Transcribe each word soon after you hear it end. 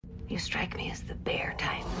You strike me as the bear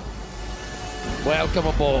type. Welcome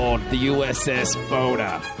aboard the USS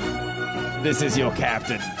Boda. This is your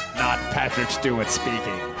captain, not Patrick Stewart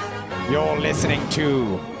speaking. You're listening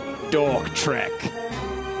to Dork Trek.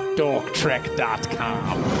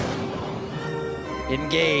 DorkTrek.com.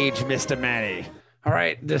 Engage, Mr. Manny. All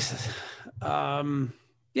right,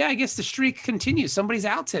 I guess the streak continues. Somebody's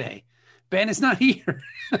out today. Ben is not here.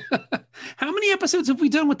 How many episodes have we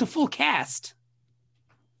done with the full cast?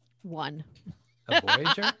 1. A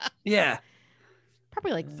Voyager? Yeah.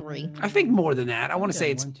 Probably like 3. I think more than that. I want to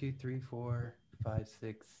say it's 1, 2, 3, 4, 5,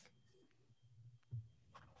 6,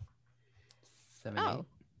 7, Oh.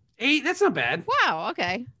 8. That's not bad. Wow.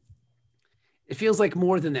 Okay. It feels like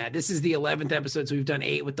more than that. This is the 11th episode, so we've done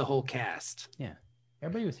 8 with the whole cast. 8. Yeah.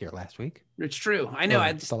 Everybody was here last week. It's true. I know.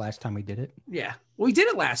 Or the last time we did it. Yeah. Well, we did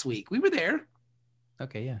it last week. We were there.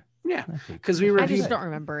 Okay, yeah. Yeah. Last week. Because we I reviewed just don't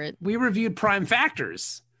remember it. we reviewed Prime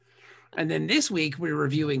Factors. And then this week we're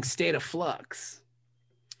reviewing State of Flux,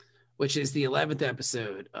 which is the 11th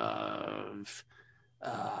episode of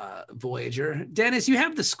Voyager. Dennis, you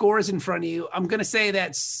have the scores in front of you. I'm going to say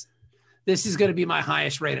this is going to be my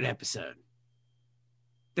highest rated episode.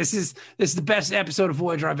 This is the best episode of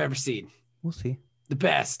Voyager I've ever seen. We'll see. The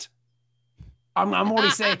best. I'm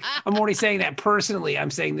already saying that personally.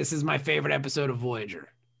 I'm saying this is my favorite episode of Voyager.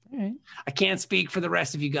 All right. I can't speak for the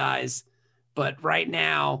rest of you guys, but right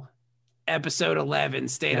now, episode 11,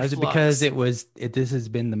 State of Is it Flux. because this has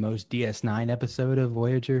been the most DS9 episode of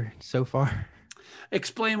Voyager so far?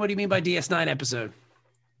 Explain what do you mean by DS9 episode?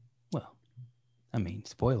 Well, I mean,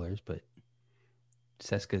 spoilers, but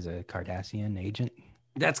Seska's a Cardassian agent.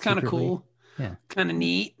 That's kind of Secretly. cool. Yeah. Kind of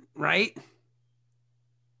neat, right?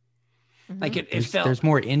 Like it felt. There's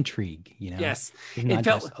more intrigue, you know? Yes. It's It not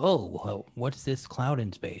felt. just, well, what's this cloud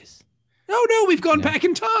in space? Oh no, we've gone Yeah. back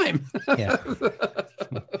in time. Yeah.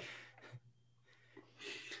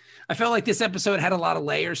 I felt like this episode had a lot of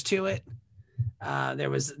layers to it. There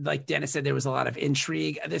was, like Dennis said, there was a lot of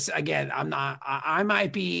intrigue. This again, I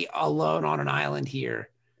might be alone on an island here,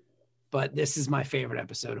 but this is my favorite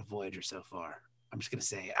episode of Voyager so far. I'm just gonna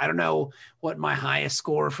say it. I don't know what my highest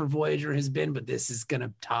score for Voyager has been, but this is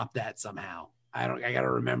gonna top that somehow. I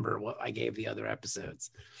gotta remember what I gave the other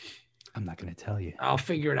episodes. I'm not going to tell you. I'll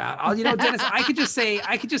figure it out. Dennis, I could just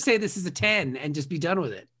say this is a 10 and just be done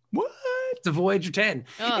with it. What? It's a Voyager 10.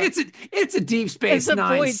 Oh. It's a Deep Space It's a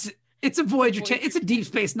 9. Void- It's a Voyager 10. It's a Deep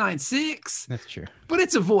Space 9-6, That's true. but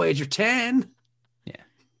it's a Voyager 10.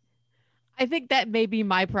 I think that may be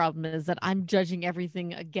my problem is that I'm judging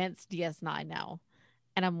everything against DS9 now.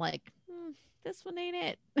 And I'm like, this one ain't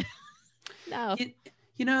it. No.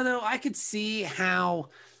 You know, though, I could see how.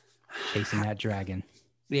 Chasing that dragon.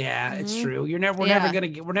 Yeah, it's Mhm. true. We're never Yeah. gonna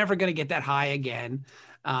get that high again.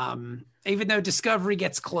 Even though Discovery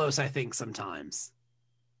gets close, I think sometimes.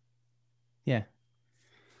 Yeah.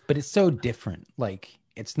 But it's so different. Like,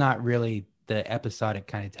 it's not really the episodic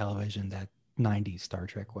kind of television that 90s Star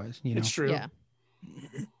Trek was, you know? It's true. Yeah.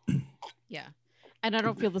 Yeah. And I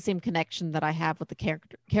don't feel the same connection that I have with the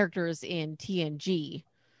characters in TNG.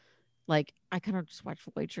 Like, I kind of just watch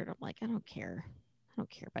Voyager and I'm like, I don't care. I don't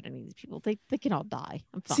care about any of these people. They can all die.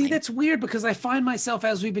 I'm fine. See, that's weird because I find myself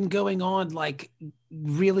as we've been going on, like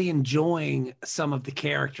really enjoying some of the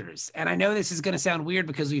characters. And I know this is going to sound weird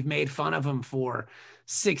because we've made fun of them for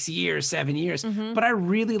 6 years, 7 years, Mhm. but I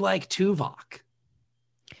really like Tuvok.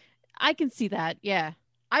 I can see that. Yeah.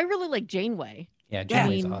 I really like Janeway. Yeah, Yeah.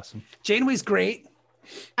 Janeway's I mean- awesome. Janeway's great.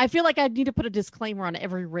 I feel like I need to put a disclaimer on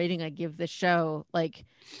every rating I give this show. Like,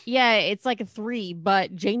 yeah, it's like a 3,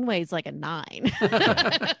 but Janeway's like a 9.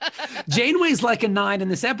 Janeway's like a 9 in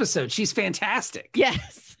this episode. She's fantastic.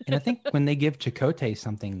 Yes. And I think when they give Chakotay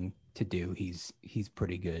something to do, he's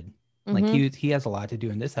pretty good. Like Mhm. he has a lot to do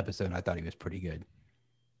in this episode. And I thought he was pretty good.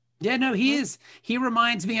 Yeah, no, he is. He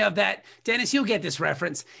reminds me of that. Dennis, you'll get this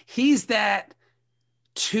reference. He's that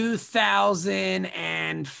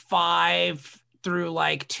 2005 through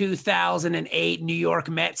like 2008 New York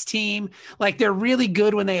Mets team. Like they're really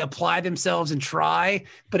good when they apply themselves and try,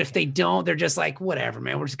 but if they don't, they're just like, whatever,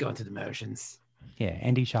 man, we're just going through the motions. Yeah,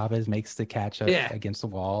 Andy Chavez makes the catch up Yeah. against the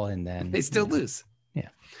wall, and then They still lose. Yeah.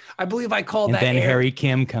 I believe I called And that then era- Harry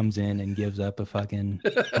Kim comes in and gives up a fucking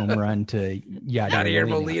home run to Yadier Yadier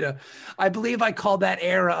Molina. Molina. I believe I called that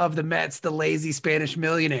era of the Mets the lazy Spanish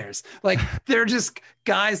millionaires. Like they're just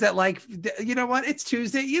guys that like, you know what? It's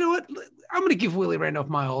Tuesday. You know what? I'm going to give Willie Randolph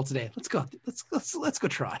my all today. Let's go. Let's go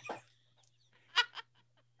try.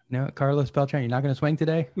 No, Carlos Beltran, you're not going to swing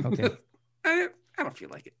today? Okay. I don't feel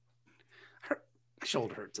like it. My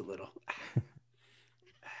shoulder hurts a little.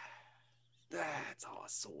 That's all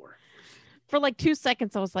sore. For like 2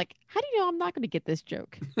 seconds, I was like, "How do you know I'm not going to get this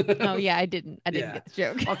joke?" Oh yeah, I didn't. I didn't Yeah. get the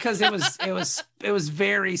joke. Well, because it was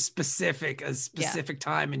very specific, a specific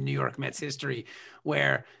time in New York Mets history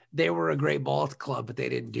where they were a great ball club, but they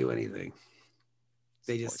didn't do anything.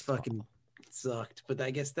 They just Sports fucking ball. sucked. But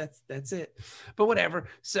I guess that's it. But whatever.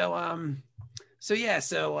 So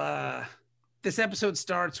this episode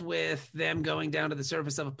starts with them going down to the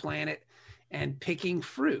surface of a planet and picking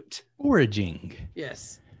fruit. Foraging.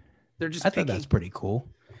 Yes. They're just I picking. thought that's pretty cool.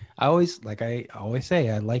 I always say,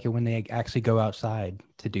 I like it when they actually go outside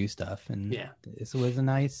to do stuff, and Yeah. this was a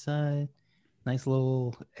nice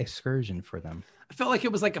little excursion for them. I felt like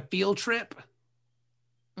it was like a field trip.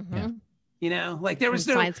 Mhm. You know, like there From was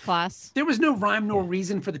no science class. there was no rhyme nor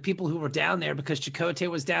reason for the people who were down there because Chakotay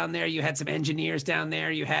was down there. You had some engineers down there.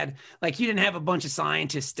 You had you didn't have a bunch of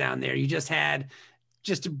scientists down there. You just had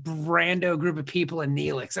just a rando group of people and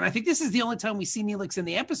Neelix. And I think this is the only time we see Neelix in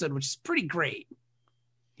the episode, which is pretty great.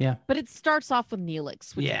 But it starts off with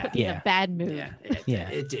Neelix, which Yeah. put me in Yeah. a bad mood. Yeah.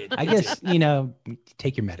 It did. I It guess did.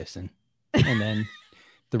 take your medicine, and then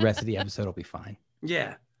the rest of the episode will be fine.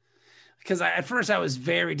 Yeah. Because at first I was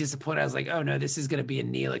very disappointed. I was like, oh no, this is going to be a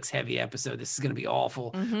Neelix heavy episode. This is going to be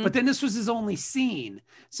awful. Mhm. But then this was his only scene.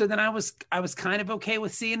 So then I was kind of okay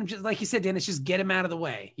with seeing him. Just like you said, Dennis, just get him out of the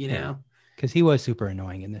way, you know? Yeah. Because he was super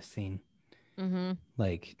annoying in this scene, Mhm.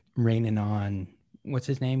 like raining on what's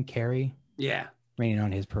his name, Carrie, Yeah. raining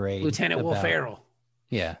on his parade. Lieutenant Will about- Ferrell,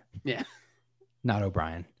 Yeah. Yeah. Not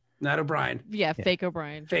O'Brien. not O'Brien. Yeah, Yeah. fake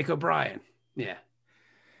O'Brien. Fake O'Brien. Yeah.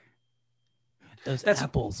 Those That's-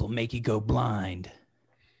 apples will make you go blind.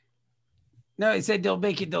 No, he said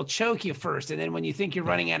they'll choke you first. And then when you think you're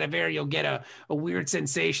running out of air, you'll get a weird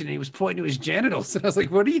sensation. And he was pointing to his genitals. And I was like,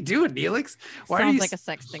 what are you doing, Neelix? Why are Sounds you like a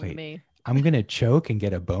sex thing to Wait. me. I'm gonna choke and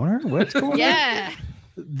get a boner. What's going on? Yeah.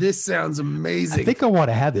 This sounds amazing. I think I want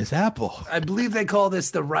to have this apple. I believe they call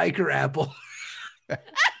this the Riker apple.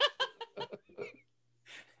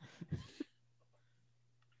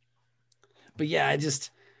 But yeah,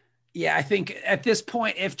 I think at this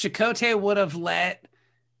point, if Chakotay would have let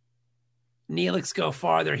Neelix go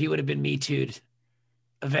farther, he would have been Me Too'd.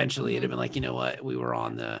 Eventually, it'd have been like, you know what? We were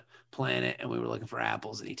on the planet and we were looking for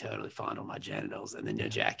apples, and he totally fondled my genitals and then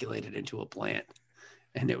ejaculated into a plant.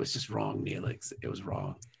 And it was just wrong, Neelix. It was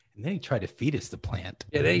wrong. And then he tried to feed us the plant.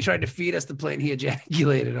 Yeah, then he tried to feed us the plant he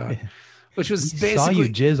ejaculated on, which was We saw you basically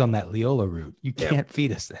jizz on that Leola root. You Yeah. can't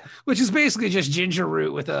feed us that. which is basically just ginger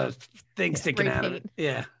root with a thing sticking Spray out of it. paint.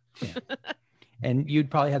 Yeah. And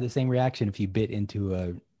you'd probably have the same reaction if you bit into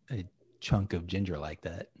a chunk of ginger like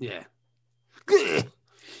that. Yeah.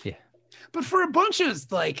 Yeah. But for a bunch of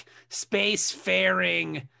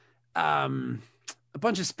spacefaring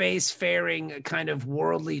kind of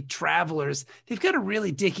worldly travelers, they've got a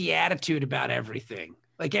really dicky attitude about everything.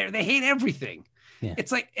 Like they hate everything. Yeah.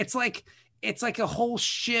 It's like a whole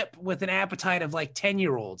ship with an appetite of like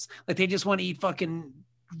 10-year-olds. Like they just want to eat fucking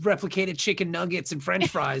replicated chicken nuggets and French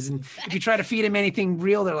fries. And if you try to feed them anything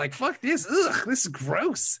real, they're like, fuck this. Ugh, this is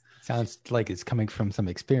gross. Sounds like it's coming from some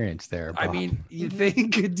experience there. I Bob. mean, you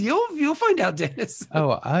think you'll find out, Dennis.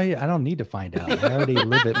 Oh, I don't need to find out. I already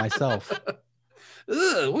live it myself.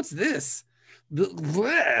 Ugh, what's this?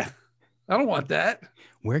 Bleh. I don't want that.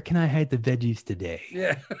 Where can I hide the veggies today?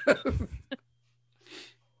 Yeah.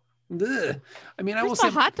 Ugh. I mean, I will Where's say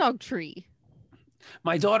the hot dog tree?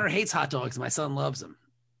 my daughter hates hot dogs. My son loves them.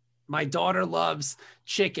 My daughter loves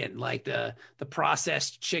chicken, like the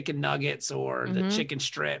processed chicken nuggets or the Mhm. chicken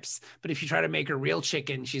strips. But if you try to make her real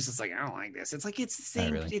chicken, she's just like, I don't like this. It's like it's the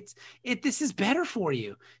same. really? This is better for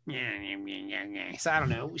you. So I don't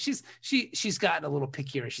know. She's gotten a little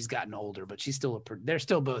pickier. She's gotten older, but she's still they're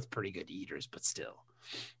still both pretty good eaters. But still,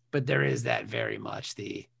 but there is that very much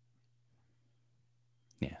the.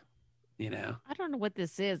 Yeah. You know. I don't know what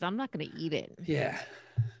this is. I'm not going to eat it. Yeah.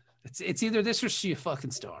 It's either this or you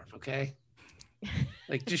fucking starve, okay?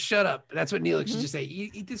 Like, just shut up. That's what Neelix should just say.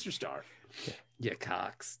 Eat this or starve. Yeah,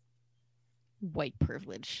 Cox. White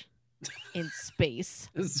privilege in space.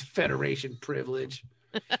 This is Federation privilege.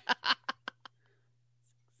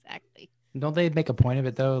 Exactly. Don't they make a point of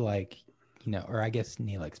it though? Like, or I guess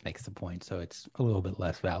Neelix makes the point, so it's a little bit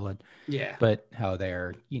less valid. Yeah. But how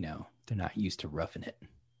they're not used to roughing it.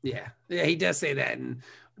 Yeah. Yeah, he does say that, and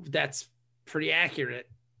that's pretty accurate.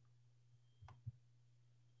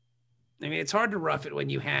 I mean, it's hard to rough it when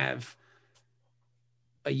you have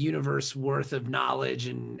a universe worth of knowledge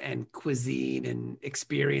and cuisine and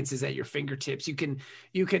experiences at your fingertips. You can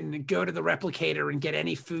go to the replicator and get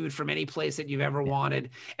any food from any place that you've ever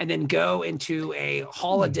wanted, and then go into a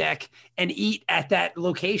holodeck and eat at that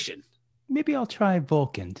location. maybe I'll try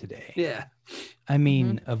Vulcan today. Yeah. I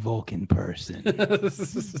mean, a Vulcan person.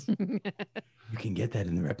 You can get that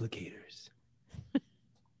in the replicators.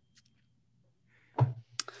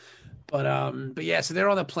 But yeah, so they're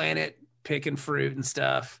on the planet picking fruit and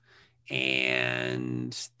stuff,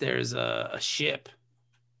 and there's a ship.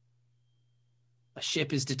 A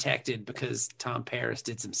ship is detected because Tom Paris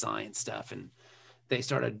did some science stuff, and they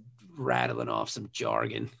started rattling off some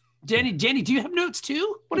jargon. Jenny, do you have notes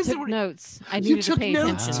too? What I is took it? notes. I You needed took to pay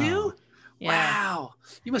notes attention. too? Yeah, Wow,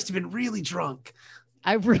 you must have been really drunk.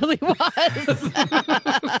 I really was.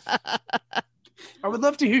 I would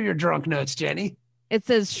love to hear your drunk notes, Jenny. It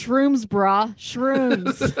says shrooms, brah,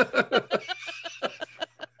 shrooms.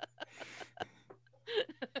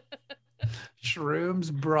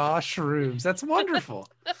 Shrooms, bra, shrooms. That's wonderful.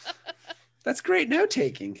 That's great note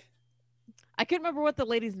taking. I couldn't remember what the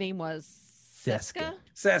lady's name was. Seska.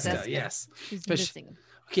 Seska, Seska. yes. She's But missing.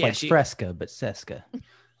 Yeah, Like Fresca, but Seska.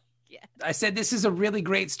 I said this is a really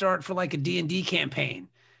great start for like a D&D campaign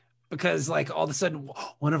because like all of a sudden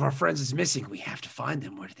one of our friends is missing. We have to find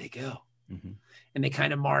them. Where did they go? Mhm. And they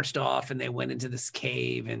kind of marched off and they went into this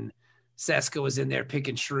cave and Seska was in there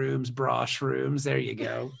picking shrooms, bra shrooms. There you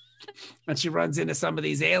go. And she runs into some of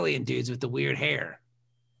these alien dudes with the weird hair.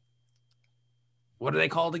 What are they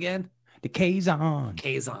called again? The Kazon.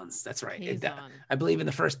 Kazons. That's right. Kazon. I believe in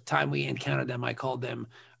the first time we encountered them, I called them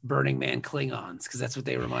Burning Man Klingons because that's what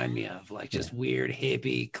they remind me of, like just weird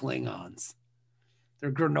hippie Klingons.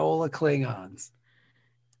 They're granola Klingons.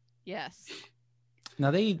 Yes.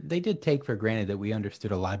 Now they did take for granted that we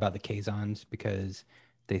understood a lot about the Kazons because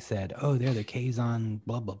they said, "Oh, they're the Kazon,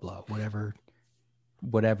 blah blah blah,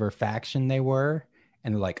 whatever faction they were,"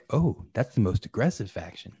 and they're like, "Oh, that's the most aggressive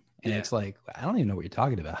faction." And Yeah. it's like, I don't even know what you're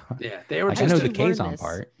talking about. Yeah, they were Like, I just know a- the learn Kazon this.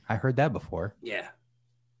 part. I heard that before. yeah.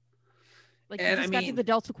 Like And you I just got to mean- the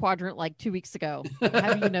Delta Quadrant like 2 weeks ago.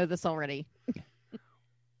 How do you know this already?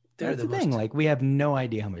 They're That's the the thing. most, Like, we have no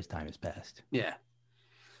idea how much time has passed. yeah.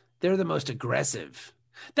 They're the most aggressive.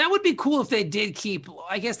 That would be cool if they did keep,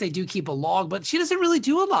 I guess they do keep a log, but she doesn't really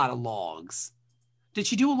do a lot of logs. Did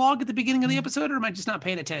she do a log at the beginning of the episode or am I just not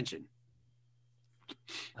paying attention?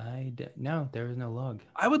 No, there was no log.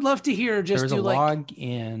 I would love to hear just There was do a like, log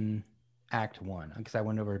in Act 1 because I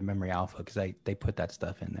went over to Memory Alpha because they put that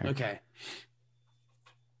stuff in there. okay.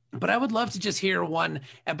 But I would love to just hear one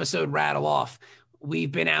episode rattle off.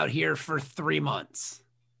 We've been out here for 3 months.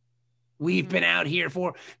 We've been out here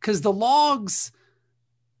for, because the logs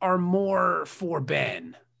are more for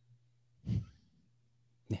Ben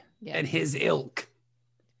Yeah. and his ilk.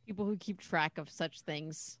 People who keep track of such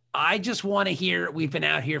things. I just want to hear we've been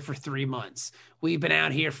out here for 3 months. We've been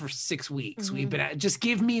out here for 6 weeks. We've been out, just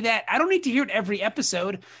give me that. I don't need to hear it every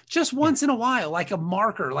episode, just once in a while, like a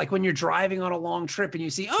marker, like when you're driving on a long trip and you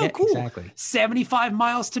see, oh, Yeah, cool. exactly. 75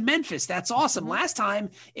 miles to Memphis. That's awesome. Last time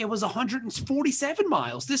it was 147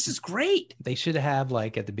 miles. This is great. They should have,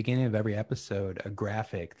 like, at the beginning of every episode, a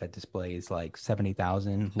graphic that displays like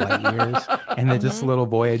 70,000 light years and then just a little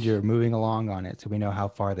Voyager moving along on it so we know how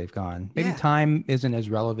far they've gone. Maybe Yeah. time isn't as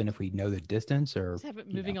relevant if we know the distance or Just have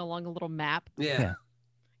it moving along a little map. Yeah.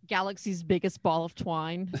 Galaxy's biggest ball of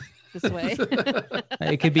twine this way.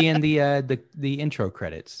 it could be in the intro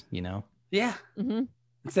credits, you know. Yeah. hmm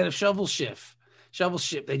Instead of shovel ship,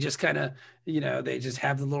 they just kind of, they just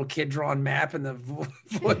have the little kid drawn map and the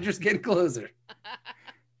Voyager's getting closer.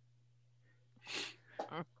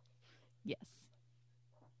 Yes.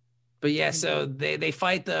 But yeah, so they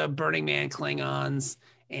fight the Burning Man Klingons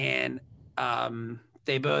and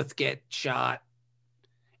they both get shot.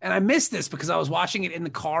 And I missed this because I was watching it in the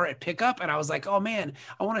car at pickup and I was like, oh man,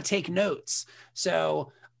 I want to take notes.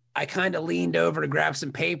 So I kind of leaned over to grab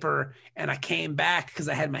some paper and I came back because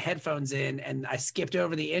I had my headphones in and I skipped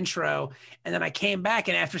over the intro. And then I came back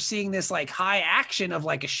and after seeing this like high action of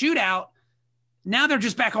like a shootout, now they're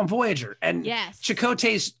just back on Voyager. And Yes.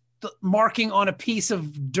 Chakotay's marking on a piece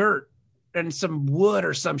of dirt and some wood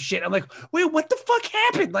or some shit. I'm like, wait, what the fuck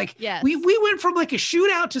happened? Like, Yes. we went from like a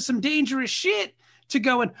shootout to some dangerous shit to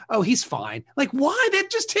going, oh, he's fine. Like, why? That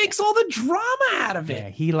just takes all the drama out of Yeah,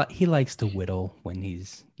 it. he likes to whittle when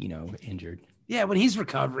he's, injured. Yeah, when he's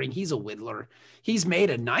recovering, he's a whittler. He's made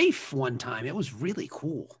a knife one time. It was really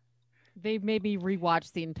cool. They made me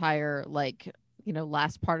rewatch the entire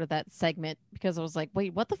last part of that segment because I was like,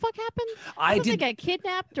 wait, what the fuck happened? I Did they did. get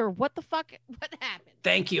kidnapped or what the fuck? What happened?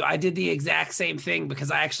 Thank you. I did the exact same thing because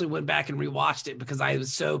I actually went back and rewatched it because I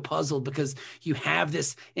was so puzzled because you have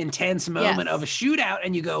this intense moment Yes. of a shootout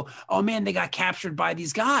and you go, oh man, they got captured by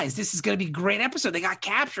these guys. This is going to be a great episode. They got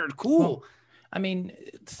captured. Cool. Well, I mean,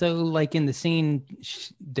 so like in the scene,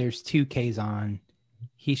 there's two Kazon.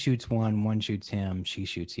 he shoots one shoots him, she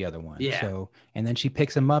shoots the other one. Yeah. So, and then she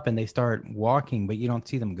picks him up and they start walking, but you don't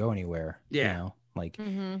see them go anywhere. Yeah. You know, like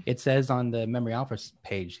Mm-hmm. it says on the Memory Alpha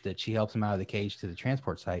page that she helps him out of the cage to the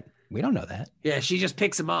transport site. We don't know that. Yeah, she just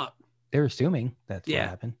picks him up. They're assuming that's Yeah. what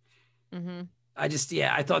happened. Mm-hmm.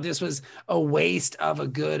 I thought this was a waste of a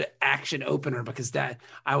good action opener because that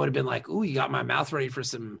I would have been like, ooh, you got my mouth ready for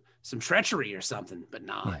some treachery or something. But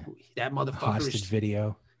nah, Yeah. that motherfucker Hostage is,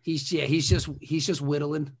 video. he's just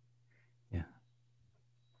whittling. Yeah.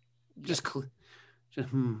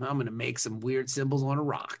 I'm gonna make some weird symbols on a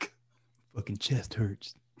rock. Fucking chest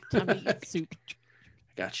hurts. Time to eat soup.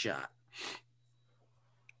 Got shot.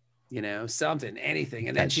 You know, something, anything.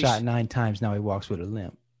 And then Got she shot 9 times. Now he walks with a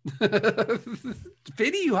limp.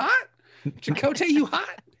 Vinny, you hot? Chakotay, you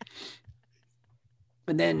hot?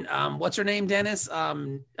 And then what's her name, Dennis?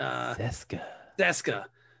 Seska.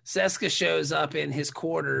 Seska shows up in his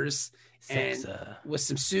quarters and Sexa. with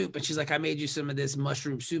some soup, and she's like, I made you some of this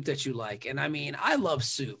mushroom soup that you like. And I mean, I love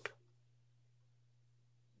soup.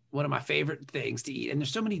 One of my favorite things to eat. And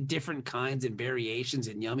there's so many different kinds and variations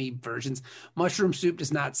and yummy versions. Mushroom soup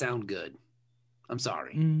does not sound good. I'm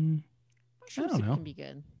sorry. Mushroom don't soup know. can be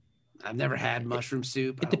good. I've never had mushroom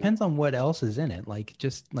soup. I It don't- depends on what else is in it. Like,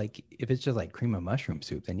 just like if it's just like cream of mushroom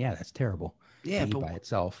soup, then yeah, that's terrible. Yeah, to eat but by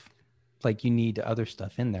itself. Like, you need other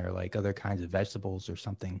stuff in there, like other kinds of vegetables or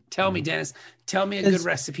something. tell you me, know? Dennis, tell me a good Because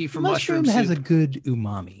recipe for mushroom mushroom has soup. a good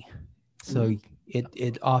umami, so Mhm.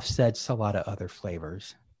 it offsets a lot of other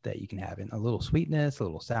flavors that you can have in a little sweetness, a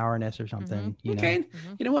little sourness, or something. You know, Okay.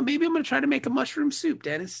 Mhm. You know what? Maybe I'm going to try to make a mushroom soup,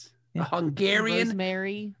 Dennis. Yeah. A Hungarian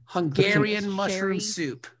Rosemary. Hungarian Some mushroom cherry.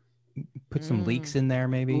 soup. put some leeks in there,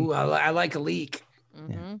 maybe. Ooh, I like a leek.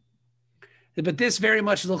 Mhm. But this very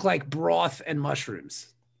much looked like broth and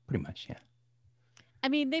mushrooms. Pretty much, yeah. I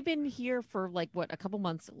mean, they've been here for like what, a couple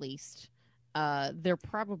months at least. They're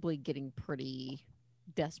probably getting pretty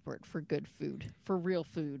desperate for good food, for real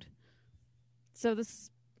food. So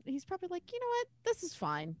he's probably like, you know what? This is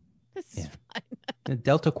fine. This is Yeah. fine. The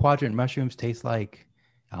Delta Quadrant mushrooms taste like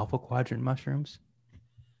Alpha Quadrant mushrooms.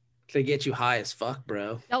 They get you high as fuck,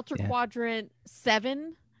 bro. Delta Yeah. Quadrant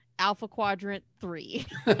 7, Alpha Quadrant 3.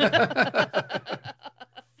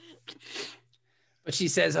 But she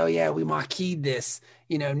says, oh, yeah, we maquis this.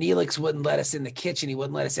 You know, Neelix wouldn't let us in the kitchen. He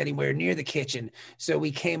wouldn't let us anywhere near the kitchen. So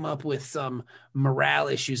we came up with some morale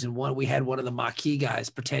issues. And we had one of the maquis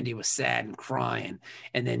guys pretend he was sad and crying.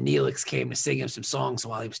 And then Neelix came to sing him some songs.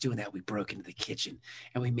 While he was doing that, we broke into the kitchen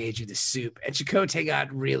and we made you the soup. And Chakotay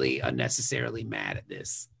got really unnecessarily mad at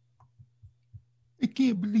this. I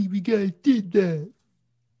can't believe you guys did that.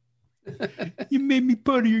 You made me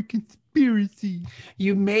part of your conspiracy.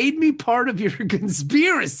 You made me part of your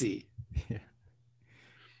conspiracy. Yeah.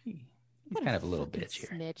 He's What kind of a little fucking bitch here.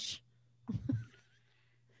 Snitch.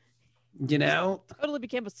 You know? Totally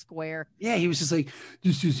became a square. Yeah, he was just like,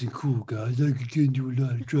 this isn't cool, guys. I could get into a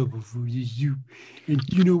lot of trouble for this soup. And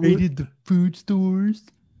you know what? Raided the food stores.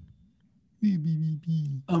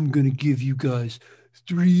 I'm going to give you guys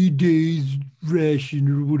 3 days ration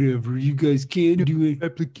or whatever. You guys can't do it.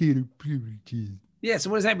 Replicator privileges. Yeah, so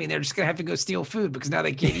what does that mean? They're just going to have to go steal food because now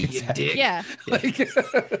they can't eat you, Exactly. dick. Yeah. Like,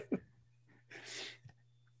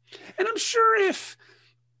 and I'm sure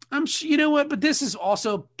you know what, but this is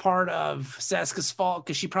also part of Seska's fault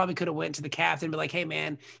because she probably could have went to the captain and be like, hey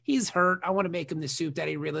man, he's hurt. I want to make him the soup that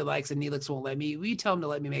he really likes and Neelix won't let me. Will you tell him to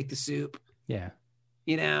let me make the soup? Yeah.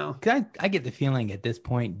 You know? 'Cause I get the feeling at this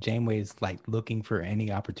point, Janeway's like looking for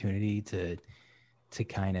any opportunity to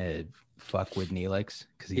kind of fuck with Neelix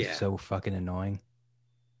because he's Yeah. so fucking annoying.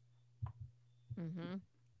 Mm-hmm.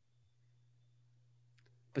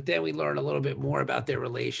 But then we learn a little bit more about their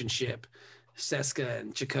relationship. Seska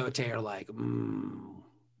and Chakotay are like,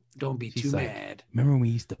 don't be She's too like, mad. Remember when we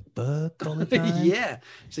used to fuck all the time? Yeah.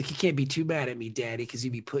 She's like, you can't be too mad at me, daddy, because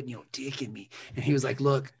you'd be putting your dick in me. And he was like,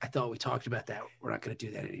 look, I thought we talked about that. We're not going to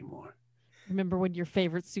do that anymore. Remember when your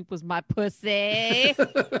favorite soup was my pussy?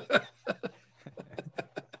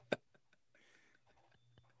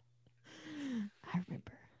 I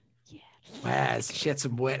remember. Yeah. Wow, she had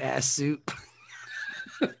some wet ass soup.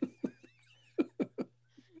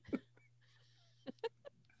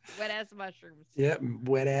 Wet ass mushrooms. Yep,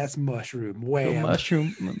 wet ass mushroom. Your Wham.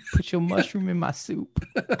 mushroom, put your mushroom in my soup.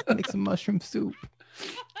 Make some mushroom soup.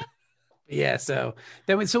 Yeah, so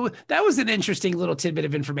that was an interesting little tidbit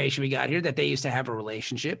of information we got here that they used to have a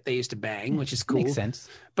relationship. They used to bang, which is cool. Makes sense.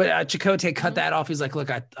 But Chakotay cut that off. He's like, look,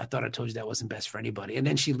 I thought I told you that wasn't best for anybody. And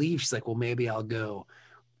then she leaves. She's like, well, maybe I'll go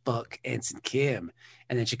fuck Ensign Kim.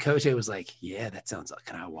 And then Chakotay was like, yeah, that sounds like,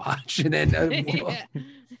 can I watch? And then Yeah.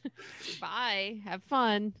 Bye. Have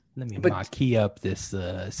fun. Let me But- key up this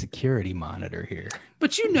security monitor here.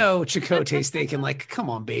 But you know, Chakotay's thinking like, "Come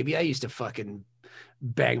on, baby, I used to fucking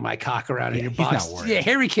bang my cock around in Yeah, your he's box. not worried. Yeah,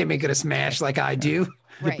 Harry Kim ain't gonna smash like I do.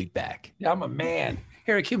 He'll be Right. back. Yeah, I'm a man.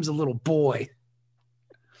 Harry Kim's a little boy.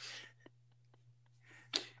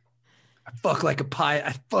 I fuck like a pie.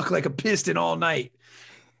 I fuck like a piston all night.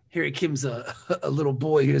 Harry Kim's a little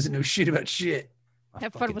boy who doesn't know shit about shit. My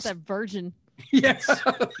Have fun fucking with that virgin. Yeah.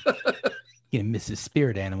 You're gonna miss his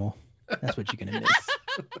spirit animal. That's what you're gonna miss.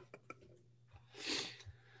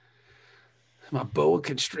 My boa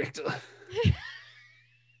constrictor.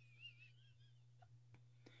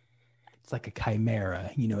 It's like a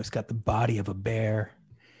chimera. You know, it's got the body of a bear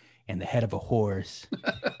and the head of a horse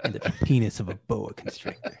and the penis of a boa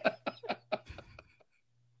constrictor. If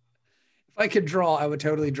I could draw, I would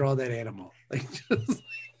totally draw that animal. Like,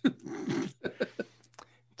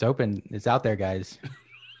 It's open. It's out there, guys.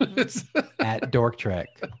 just At Dork Trek.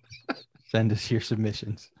 Send us your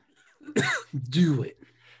submissions. do it.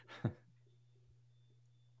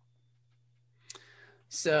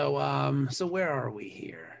 So where are we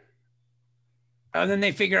here? And then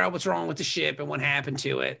they figure out what's wrong with the ship and what happened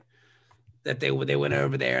to it. That they went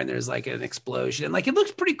over there and there's like an explosion. And like it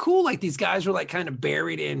looks pretty cool. Like these guys were like kind of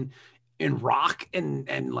buried in rock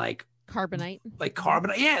and like Carbonite.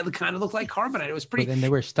 carbonite. Yeah, it kind of looked like carbonite. It was But pretty. then they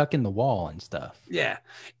were stuck in the wall and stuff. Yeah.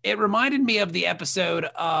 It reminded me of the episode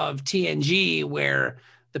of TNG where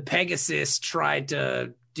the Pegasus tried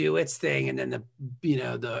to do its thing and then the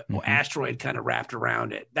Mhm. asteroid kind of wrapped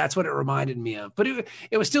around it. That's what it reminded me of. But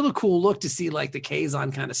it was still a cool look to see like the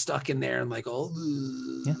Kazon kind of stuck in there and like,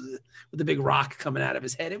 Yeah. with the big rock coming out of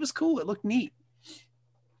his head. It was cool. It looked neat.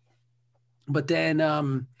 But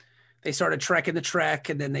then they started trekking the trek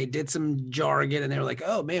and then they did some jargon and they were like,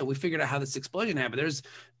 oh man, we figured out how this explosion happened. There's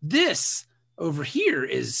this over here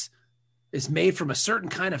is made from a certain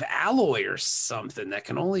kind of alloy or something that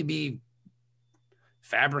can only be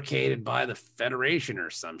fabricated by the Federation or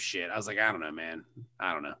some shit. I was like, I don't know, man.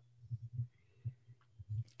 I don't know.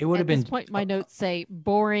 It would have At been this point, my notes say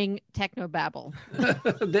boring techno babble.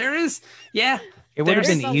 There is, yeah. it would have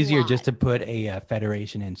there's been a easier lot. just to put a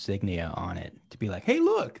Federation insignia on it to be like, hey,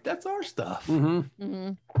 look, that's our stuff. Mm-hmm. hmm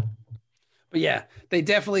But yeah, they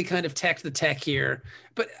definitely kind of tech the tech here.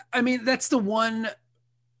 But I mean, that's the one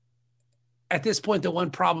at this point, the one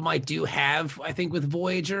problem I do have, I think, with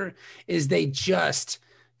Voyager is there's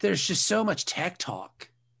just so much tech talk.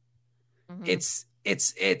 hmm It's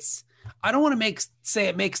I don't want to say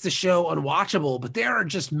it makes the show unwatchable, but there are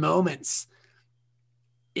just moments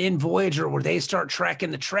in Voyager where they start trekking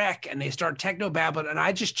the trek and they start techno babbling and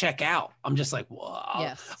I just check out. I'm just like, whoa.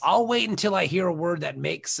 Yes. I'll wait until I hear a word that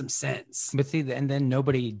makes some sense. But see, and then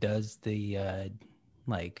nobody does the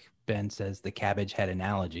like Ben says the cabbage head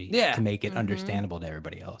analogy Yeah. to make it Mhm. understandable to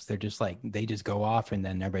everybody else. They're just like they just go off and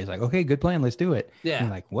then everybody's like, okay, good plan, let's do it. Yeah. And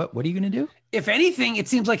you're like, what are you gonna do? If anything, it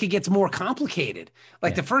seems like it gets more complicated.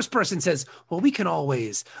 Like Yeah. the first person says, well, we can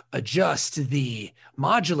always adjust the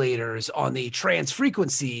modulators on the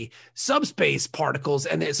transfrequency subspace particles.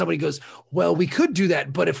 And then somebody goes, well, we could do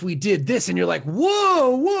that. But if we did this, and you're like,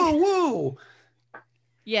 whoa,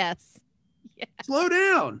 Yes. slow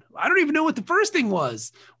down. I don't even know what the first thing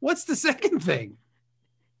was. What's the second thing?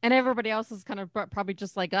 And everybody else is kind of probably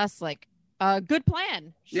just like us, like, good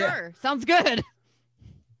plan. Yeah. Sure. Sounds good.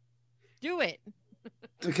 Do it.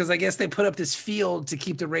 Because I guess they put up this field to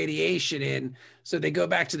keep the radiation in. So they go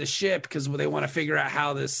back to the ship because they want to figure out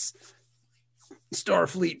how this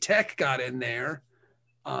Starfleet tech got in there,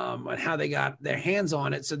 and how they got their hands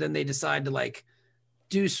on it. So then they decide to like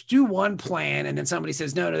do one plan, and then somebody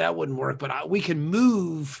says, no, that wouldn't work. But we can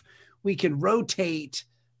rotate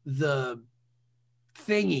the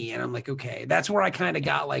thingy. And I'm like, okay, that's where I kind of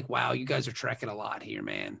got like, wow, you guys are trekking a lot here,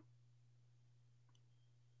 man.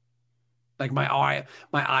 Like my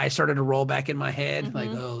eye started to roll back in my head. Like,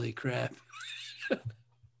 Mhm. holy crap.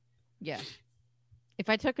 Yeah. If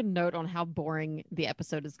I took a note on how boring the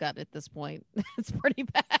episode has got at this point, it's pretty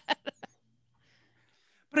bad.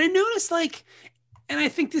 But I noticed like, and I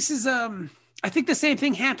think this is I think the same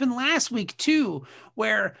thing happened last week too,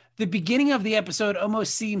 where the beginning of the episode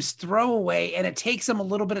almost seems throwaway and it takes them a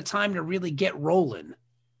little bit of time to really get rolling.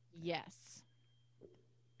 Yes.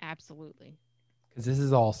 Absolutely. Because this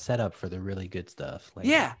is all set up for the really good stuff. Like,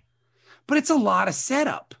 Yeah. But it's a lot of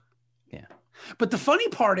setup. Yeah. But the funny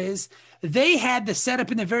part is they had the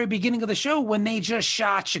setup in the very beginning of the show when they just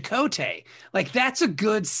shot Chakotay. Like that's a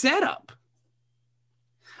good setup.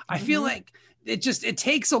 I feel Mhm. like it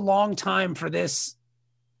takes a long time for this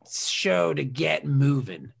show to get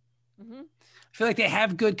moving. hmm I feel like they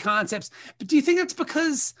have good concepts, but do you think that's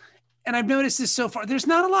because and I've noticed this so far, there's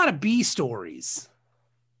not a lot of B stories.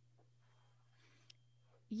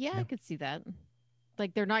 Yeah, I Yeah. could see that.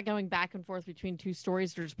 Like they're not going back and forth between two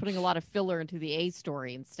stories. They're just putting a lot of filler into the A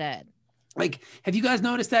story instead. Like, have you guys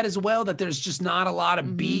noticed that as well? That there's just not a lot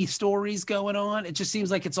of B Mhm. stories going on. It just seems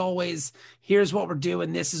like it's always, here's what we're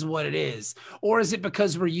doing, this is what it is. Or is it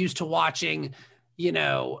because we're used to watching,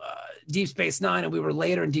 Deep Space Nine, and we were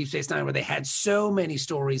later in Deep Space Nine where they had so many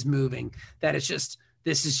stories moving that it's just,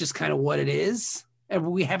 this is just kind of what it is, and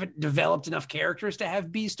we haven't developed enough characters to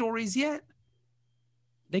have B stories yet.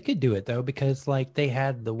 They could do it though, because like they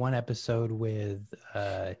had the one episode with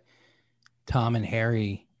Tom and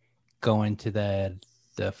Harry going to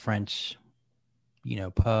the French,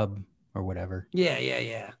 pub or whatever,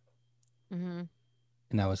 Yeah. Mm-hmm.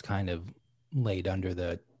 and that was kind of laid under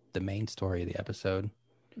the main story of the episode.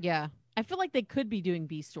 Yeah. I feel like they could be doing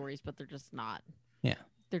B stories, but they're just not. Yeah.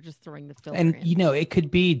 They're just throwing the filler And in. it could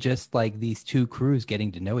be just like these two crews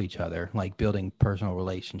getting to know each other, like building personal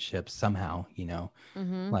relationships somehow.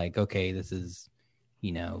 Mm-hmm. Like, okay, this is,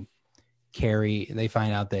 Carrie. They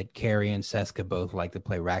find out that Carrie and Seska both like to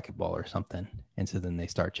play racquetball or something, and so then they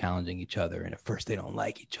start challenging each other. And at first, they don't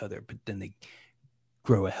like each other, but then they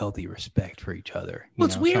grow a healthy respect for each other. Well,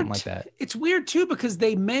 it's weird. Something like that. It's weird too, because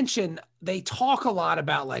they talk a lot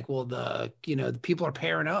about like, well, the people are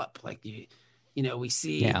pairing up. Like we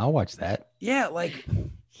see. Yeah, I'll watch that. Yeah, like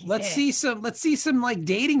let's see some like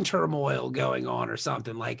dating turmoil going on or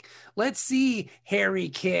something. Like let's see Harry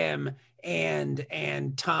Kim and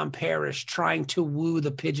Tom Parrish trying to woo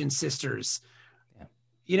the Pigeon sisters.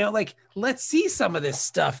 Like let's see some of this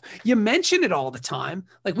stuff. You mention it all the time.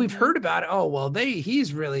 Like we've heard about it. Oh, well, they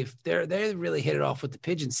really hit it off with the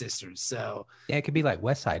Pigeon sisters. So Yeah, it could be like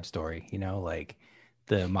West Side Story, like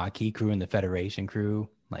the Maquis crew and the Federation crew.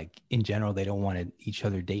 Like in general, they don't want each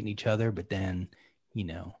other dating each other, but then,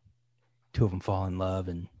 two of them fall in love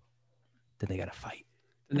and then they got to fight.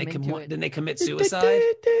 then I'm into it. they commit suicide.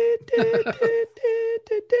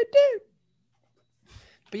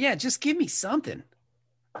 But yeah, just give me something.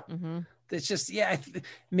 Mm-hmm. It's just,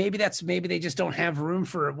 maybe they just don't have room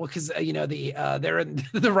for it. Well, because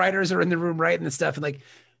the writers are in the room writing the stuff, and like,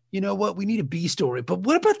 you know what, we need a B story. But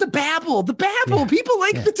what about the babble? Yeah. People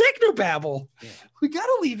like Yeah. the techno babble. Yeah. We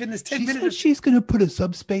gotta leave in this 10 She minutes. said she's gonna put a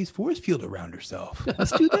subspace force field around herself.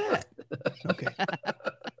 Let's do that. Okay.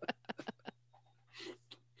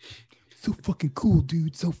 So fucking cool,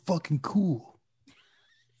 dude. So fucking cool.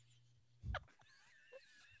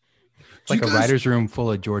 It's Do you like a guys- writer's room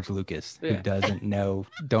full of George Lucas Yeah. who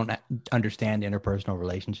don't understand interpersonal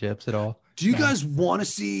relationships at all. Do you No. guys want to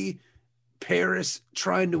see Paris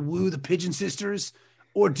trying to woo the Pigeon sisters,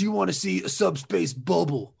 or do you want to see a subspace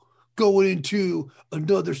bubble going into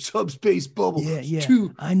another subspace bubble? Yeah.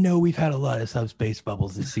 Two- I know we've had a lot of subspace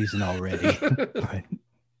bubbles this season already. But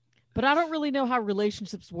But I don't really know how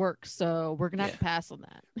relationships work, so we're gonna have to pass on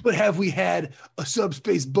that. But have we had a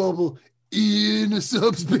subspace bubble in a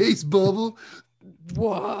subspace bubble?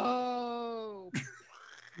 Whoa!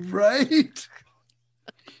 Right?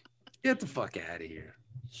 Get the fuck out of here.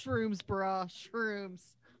 Shrooms, brah, shrooms.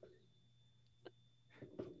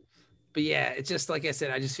 But yeah, it's just like I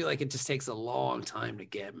said, I just feel like it just takes a long time to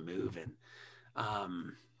get moving.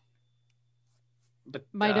 But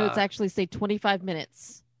My notes actually say 25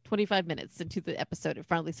 minutes. 25 minutes into the episode, it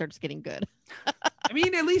finally starts getting good. I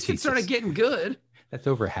mean, at least it started Jesus. getting good. that's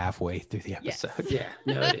over halfway through the Yes. episode. Yeah,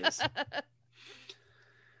 no, it is.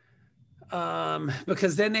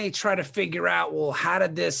 Because then they try to figure out, well, how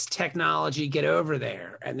did this technology get over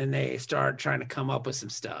there? And then they start trying to come up with some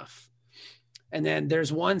stuff. And then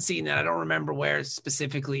there's one scene that I don't remember where it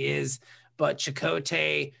specifically is, but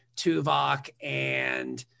Chakotay, Tuvok,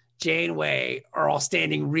 and Janeway are all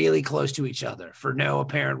standing really close to each other for no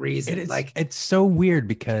apparent reason. It's so weird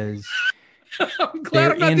because I'm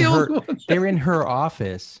glad I'm not the only one. they're in her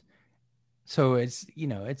office. So it's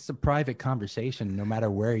a private conversation no matter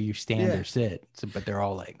where you stand Yeah. or sit. So, but they're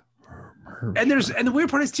all like And the weird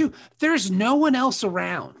part is too, there's no one else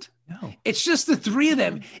around. no. It's just the three of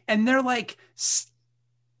them, and they're like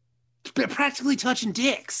they're practically touching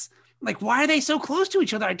dicks. Like, why are they so close to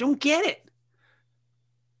each other? I don't get it.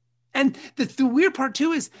 And the weird part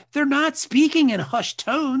too is they're not speaking in hushed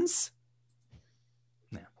tones.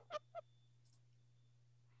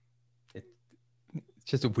 It's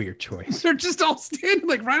just a weird choice. They're just all standing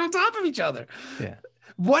like right on top of each other. Yeah.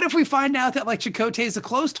 What if we find out that like Chakotay is a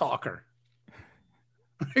close talker?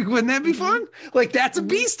 Like, wouldn't that be fun? Like, that's a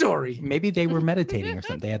B story. Maybe they were meditating or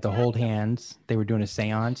something. They had to hold hands. They were doing a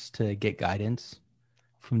seance to get guidance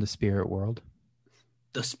from the spirit world.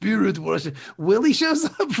 The spirit worship. Willie shows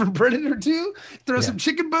up from Predator 2, throws Yeah. some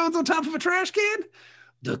chicken bones on top of a trash can.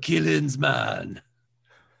 The killings, man.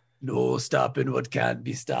 No stopping what can't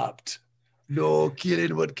be stopped. No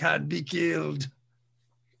killing what can't be killed.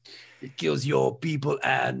 It kills your people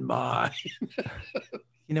and mine.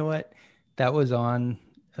 You know what? That was on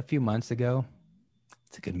a few months ago.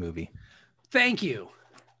 It's a good movie. Thank you.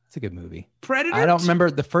 It's a good movie. Predator. I don't 2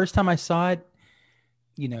 remember the first time I saw it,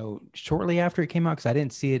 you know, shortly after it came out, because I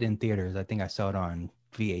didn't see it in theaters. I think I saw it on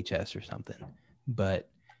VHS or something, but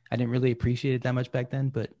I didn't really appreciate it that much back then,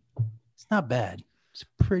 but it's not bad. It's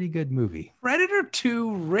a pretty good movie. Predator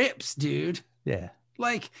 2 rips, dude. Yeah.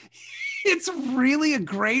 Like, it's really a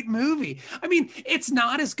great movie. I mean, it's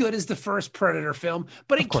not as good as the first Predator film,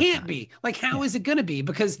 but Of it course can't not. be. Like, how is it going to be?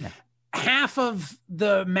 Because No. half of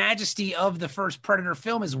the majesty of the first Predator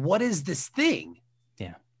film is what is this thing?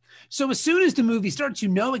 Yeah. So as soon as the movie starts, you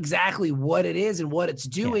know exactly what it is and what it's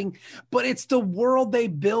doing, but it's the world they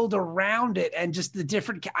build around it and just the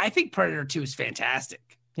different. I think Predator 2 is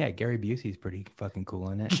fantastic. Yeah, Gary Busey's pretty fucking cool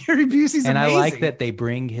in it. Gary Busey's And amazing. I like that they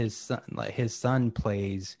bring his son, like his son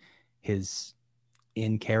plays his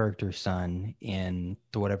in character son in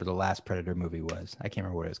whatever the last Predator movie was. I can't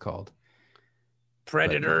remember what it was called.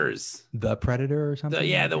 Predators. The Predator or something.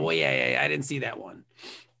 Yeah, I think? yeah. I didn't see that one.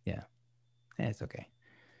 Yeah, it's okay.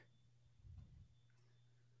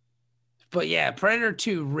 But yeah, Predator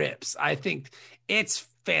 2 rips. I think it's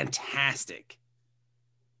fantastic.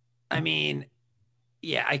 I mean,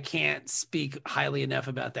 yeah, I can't speak highly enough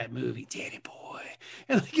about that movie, Danny boy.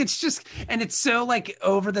 And like it's just, and it's so like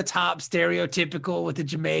over the top, stereotypical with the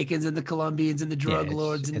Jamaicans and the Colombians and the drug Yeah,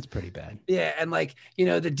 lords, and it's pretty bad. yeah, and like you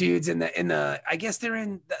know the dudes in the I guess they're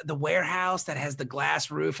in the warehouse that has the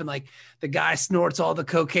glass roof, and like the guy snorts all the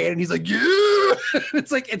cocaine, and he's like, yeah,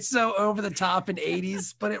 it's like it's so over the top in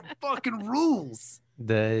 '80s, but it fucking rules.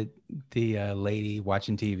 The lady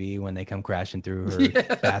watching TV when they come crashing through her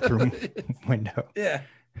Yeah. bathroom window. Yeah.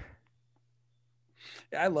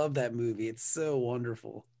 I love that movie. It's so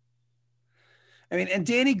wonderful. I mean, and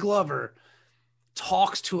Danny Glover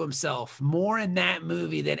talks to himself more in that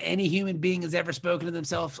movie than any human being has ever spoken to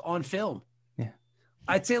themselves on film. Yeah.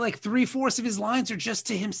 I'd say like 3/4 of his lines are just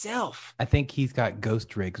to himself. I think he's got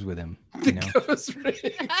ghost rigs with him. You know, Ghost rigs.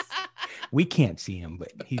 we can't see him,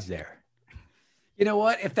 but he's there. You know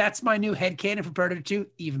what? If that's my new headcanon for Predator 2,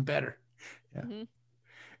 even better.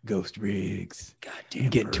 Ghost rigs. Goddamn. I'm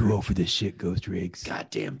getting bird. too old for this shit, Ghost rigs.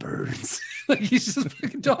 Goddamn birds. Like he's just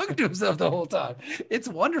fucking talking to himself the whole time. It's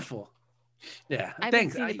wonderful. Yeah. I haven't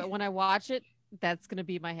Thanks. seen it, but when I watch it, that's gonna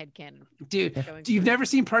be my headcanon. Dude, Going you've forward. never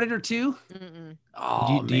seen Predator 2? Mm-mm.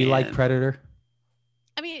 Oh, Do you like man. Predator?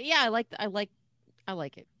 I mean, yeah, I like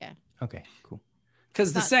it. Yeah. Okay, cool.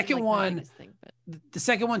 Because the Not, second like, my one, biggest thing, but the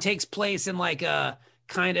second one takes place in like a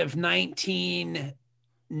kind of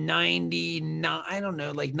 1999. I don't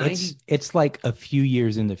know, like 90. It's like a few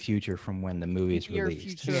years in the future from when the movie is Year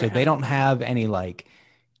released. future. So they don't have any like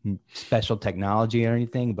special technology or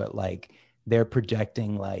anything, but like they're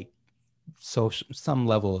projecting like some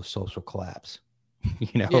level of social collapse. You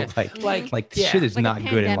know, Yeah, like like the yeah, shit is like a not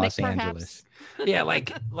good in pandemic, Los perhaps? Angeles. yeah,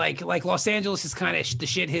 like Los Angeles is kind of the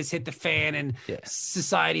shit has hit the fan, and Yeah.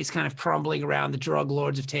 society's kind of crumbling around. The drug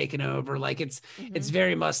lords have taken over. Like it's Mhm.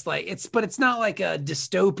 very much like but it's not like a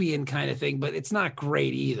dystopian kind of thing, but it's not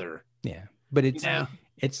great either. Yeah, but it's You know?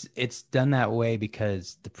 it's done that way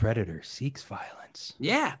because the predator seeks violence,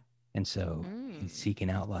 Yeah. and so Mm. he's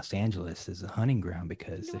seeking out Los Angeles as a hunting ground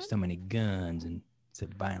because know there's what? so many guns and some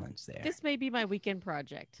violence there. This may be my weekend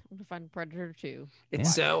project. I'm gonna find Predator 2.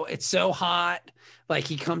 It's so hot. Like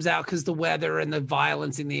he comes out because the weather and the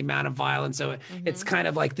violence and the amount of violence. So it's Mhm. kind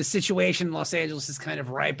of like the situation in Los Angeles has kind of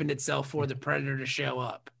ripened itself for the predator to show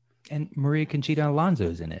up. And Maria Conchita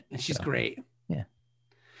Alonso's in it. And she's so, great. Yeah.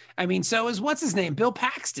 I mean, so is what's his name? Bill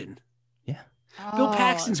Paxton. Bill Oh,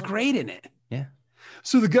 Paxton's I love great in it. Yeah.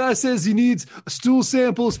 So the guy says he needs a stool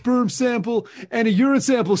sample, a sperm sample, and a urine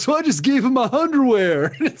sample. So I just gave him my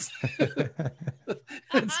underwear. It's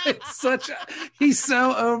such a, he's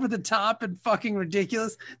so over the top and fucking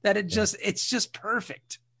ridiculous that it's just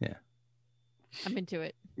perfect. I'm into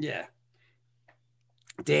it. Yeah.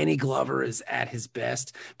 Danny Glover is at his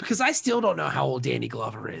best because I still don't know how old Danny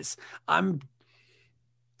Glover is.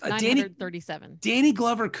 Danny 937.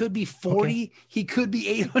 Glover could be 40. He could be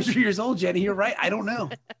 800 years old, Jenny. You're right. I don't know.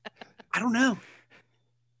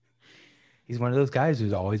 He's one of those guys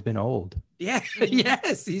who's always been old. Yeah.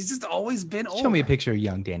 Yes. He's just always been old. Show me a picture of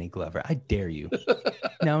young Danny Glover. I dare you.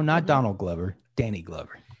 No, not Donald Glover. Danny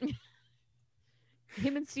Glover.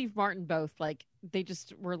 Him and Steve Martin both, like, they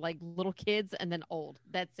just were like little kids and then old.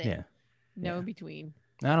 That's it. Yeah. No Yeah. in between.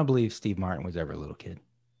 I don't believe Steve Martin was ever a little kid.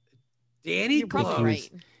 Danny You're probably Glover.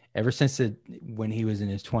 right. Ever since when he was in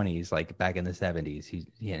his 20s, like back in the 70s, he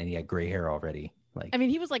had gray hair already. Like I mean,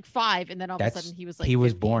 he was like 5, and then all of a sudden he was like. he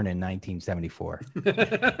was 15. born in 1974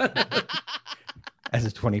 as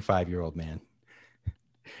a 25-year-old man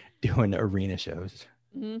doing arena shows.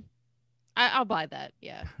 Mm-hmm. I'll buy that.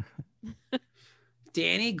 Yeah.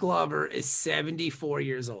 Danny Glover is 74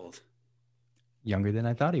 years old. Younger than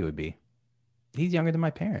I thought he would be. He's younger than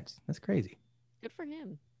my parents. That's crazy. Good for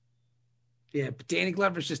him. Yeah, but Danny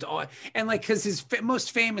Glover's just all, and like, because his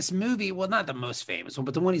most famous movie, well, not the most famous one,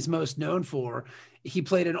 but the one he's most known for, he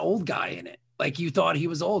played an old guy in it. Like, you thought he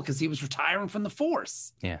was old because he was retiring from the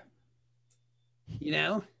force. Yeah. You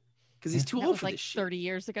know, because he's too That old was for like this shit. 30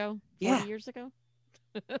 years ago. 40 Yeah. years ago.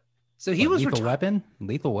 So he was Lethal retired. Weapon.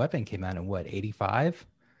 Lethal Weapon came out in what, 85,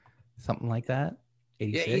 something like that.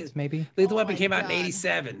 86 maybe. Lethal Oh Weapon my came out in God.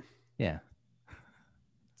 87. Yeah.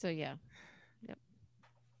 So yeah.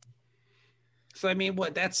 So I mean,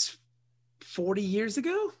 what? That's 40 years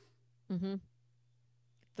ago. Mm-hmm.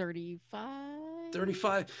 35.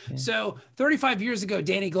 35. Yeah. So 35 years ago,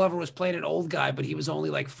 Danny Glover was playing an old guy, but he was only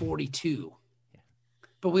like 42.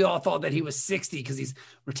 But we all thought that he was 60 because he's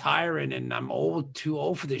retiring, and I'm too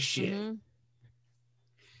old for this shit. Mhm.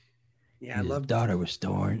 Yeah, I His love daughter was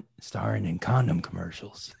starring in condom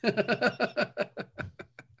commercials.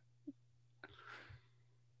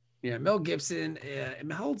 Yeah, Mel Gibson.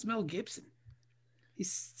 How old's Mel Gibson?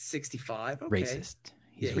 He's 65. Okay. Racist.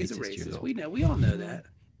 He's a years racist. old. We know. We all know that.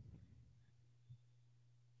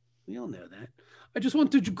 We all know that. I just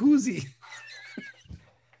want the jacuzzi.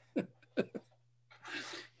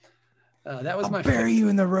 That was I'll my bury you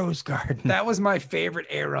in the rose garden. That was my favorite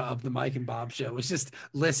era of the Mike and Bob show. Was just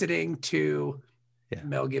listening to Yeah.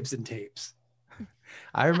 Mel Gibson tapes.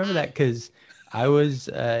 I remember that because I was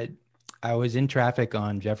in traffic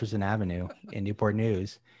on Jefferson Avenue in Newport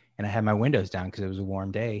News, and I had my windows down because it was a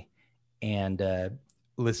warm day, and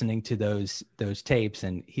listening to those tapes.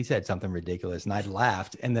 And he said something ridiculous, and I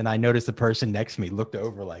laughed. And then I noticed the person next to me looked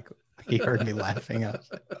over like he heard me laughing. I was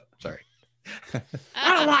like, oh, sorry.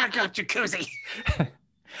 I don't want to go jacuzzi.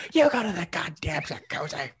 You go to the goddamn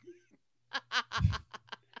jacuzzi.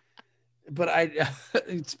 But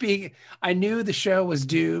I knew the show was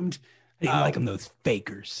doomed I didn't like them, those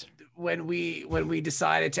fakers. when we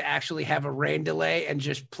decided to actually have a rain delay and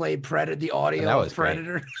just play the audio That of was great.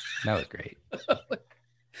 Predator. That was great.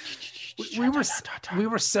 we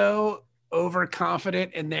were so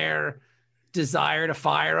overconfident in their desire to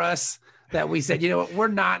fire us that we said, you know what, we're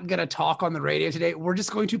not going to talk on the radio today. We're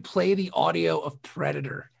just going to play the audio of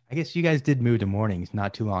Predator. I guess you guys did move to mornings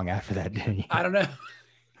not too long after that, didn't you? I don't know.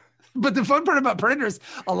 But the fun part about Predator is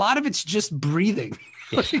a lot of it's just breathing.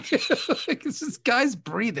 Yeah. Like, it's just guys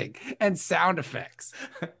breathing and sound effects.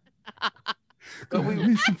 But we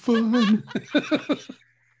Have some fun.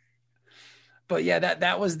 But yeah,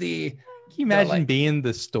 that was the Can you imagine like- being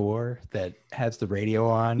the store that has the radio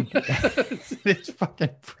on? It's fucking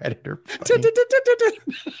Predator. playing.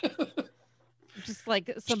 Just like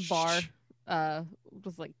some bar,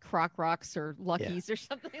 was like Croc Rocks or Lucky's or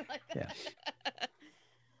something like that.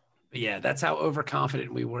 Yeah, that's how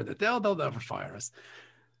overconfident we were that they'll never fire us.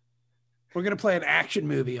 We're gonna play an action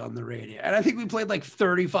movie on the radio, and I think we played like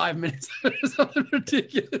 35 minutes or something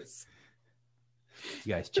ridiculous.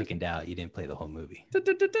 You guys chickened out. You didn't play the whole movie.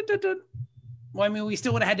 Well, I mean, we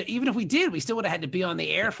still would have had to, even if we did, we still would have had to be on the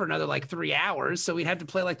air for another like 3 hours. So we'd have to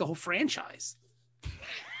play like the whole franchise.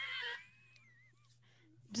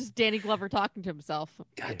 Just Danny Glover talking to himself.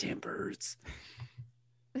 Goddamn birds.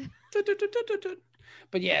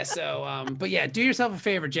 But yeah, but yeah, do yourself a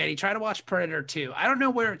favor, Jenny. Try to watch Predator 2. I don't know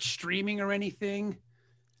where it's streaming or anything.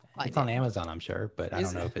 It's on Amazon, I'm sure, but I Is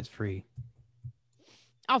don't know it? if it's free.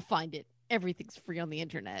 I'll find it. Everything's free on the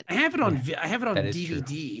internet. I have it on That is true.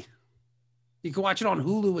 DVD. You can watch it on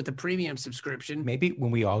Hulu with the premium subscription. Maybe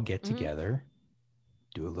when we all get Mhm. together,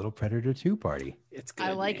 do a little Predator 2 party. It's good.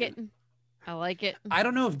 I like man. it. I like it. I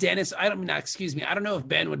don't know if excuse me. I don't know if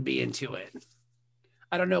Ben would be into it.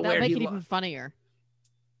 I don't know That'll where make he it even funnier.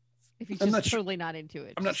 If he's I'm just not sure- totally not into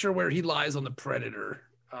it. I'm not sure where he lies on the Predator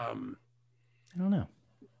I don't know.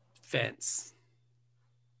 fence.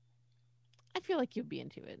 I feel like you'd be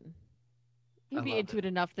into it. I You'd be love into it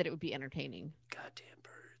enough that it would be entertaining. Goddamn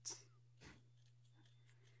birds.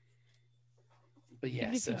 But Even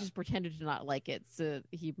yeah, if so he just pretended to not like it, so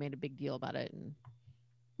he made a big deal about it. And...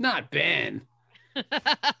 not Ben.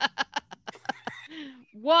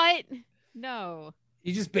 What? No.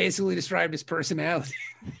 You just basically described his personality.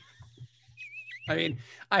 I mean,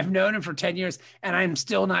 I've known him for 10 years and I'm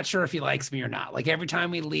still not sure if he likes me or not. Like every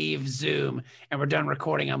time we leave Zoom and we're done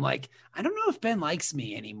recording, I'm like, I don't know if Ben likes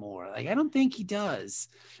me anymore. Like, I don't think he does.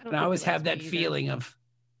 And I always have that feeling of,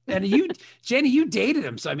 and you, Jenny, you dated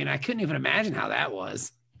him. So, I mean, I couldn't even imagine how that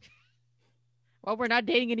was. Well, we're not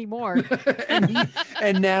dating anymore.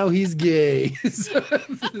 and now he's gay. So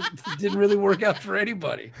it didn't really work out for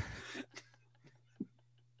anybody.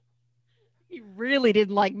 He really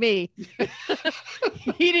didn't like me.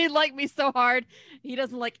 He didn't like me so hard. He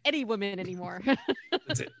doesn't like any women anymore.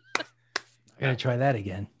 That's it. I gotta try that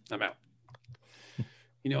again. I'm out.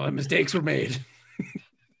 You know, mistakes were made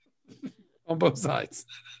on both sides.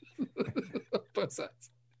 Both sides.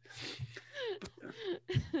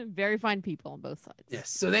 Very fine people on both sides.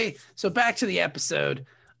 Yes. So back to the episode.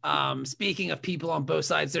 Speaking of people on both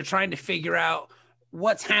sides, they're trying to figure out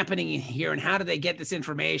what's happening here and how do they get this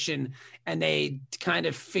information. And they kind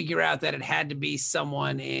of figure out that it had to be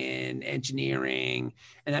someone in engineering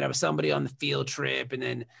and that it was somebody on the field trip. And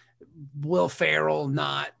then Will Ferrell,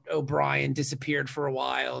 not O'Brien, disappeared for a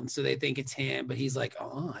while. And so they think it's him, but he's like,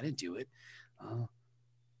 oh, I didn't do it.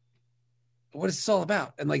 What is this all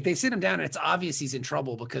about? And like they sit him down and it's obvious he's in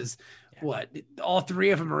trouble because all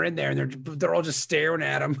three of them are in there and they're all just staring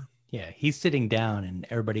at him. Yeah, he's sitting down and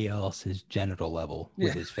everybody else is genital level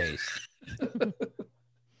with his face.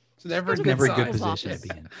 So never a good position to be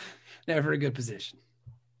in. Never a good position.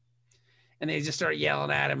 And they just start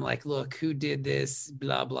yelling at him like, look, who did this?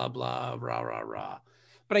 Blah, blah, blah, rah, rah, rah.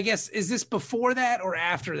 But I guess, is this before that or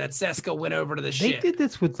after that Seska went over to the ship? They did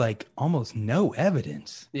this with like almost no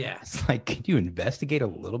evidence. Yeah. It's like, could you investigate a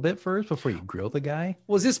little bit first before you grill the guy?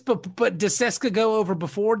 Was this, but does Seska go over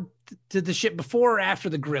before to the ship before or after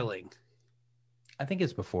the grilling? I think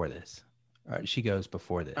it's before this. All right, she goes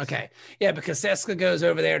before this. Okay. Yeah, because Seska goes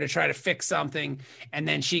over there to try to fix something and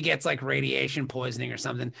then she gets like radiation poisoning or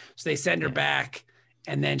something. So they send her back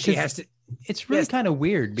and then she has to. It's really kind of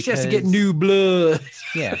weird because she has to get new blood.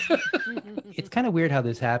 Yeah. It's kind of weird how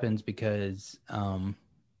this happens because,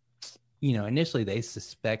 initially they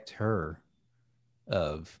suspect her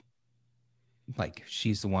of like,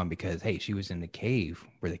 she's the one because, hey, she was in the cave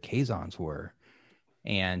where the Kazons were.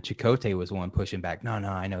 And Chakotay was the one pushing back. No,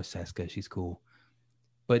 I know Seska. She's cool.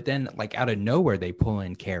 But then like out of nowhere, they pull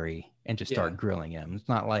in Carrie and just start grilling him. It's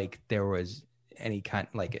not like there was any kind,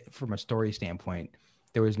 like from a story standpoint,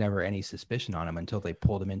 there was never any suspicion on him until they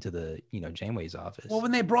pulled him into the, Janeway's office. Well,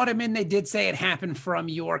 when they brought him in, they did say it happened from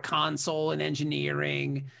your console and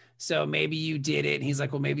engineering. So maybe you did it. And he's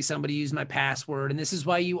like, well, maybe somebody used my password. And this is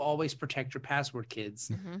why you always protect your password, kids.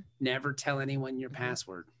 Mm-hmm. Never tell anyone your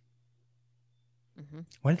password. Mm-hmm.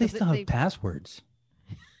 Why do they still have passwords?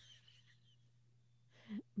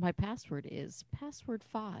 My password is password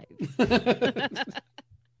 5.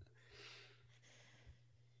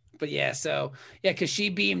 But because she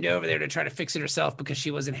beamed over there to try to fix it herself because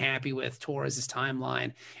she wasn't happy with Torres's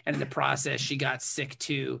timeline. And in the process, she got sick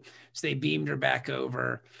too. So they beamed her back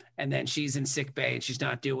over and then she's in sick bay and she's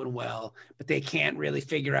not doing well, but they can't really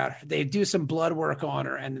figure out. They do some blood work on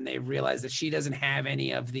her and then they realize that she doesn't have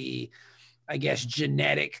any of the, I guess,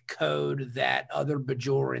 genetic code that other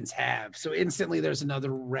Bajorans have. So instantly there's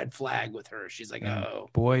another red flag with her. She's like, oh.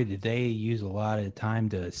 Boy, did they use a lot of time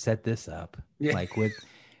to set this up. Yeah.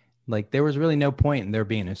 Like there was really no point in there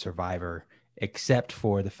being a survivor except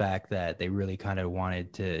for the fact that they really kind of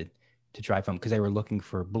wanted to drive him because they were looking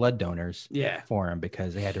for blood donors for him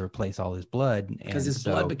because they had to replace all his blood. Because his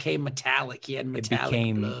blood became metallic. He had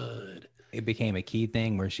metallic blood. It became a key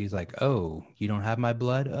thing where she's like, oh, you don't have my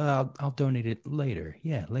blood? I'll donate it later.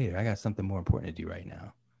 Yeah, later. I got something more important to do right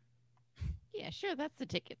now. Yeah, sure. That's the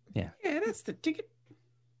ticket. Yeah, that's the ticket.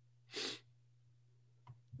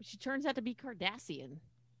 She turns out to be Cardassian.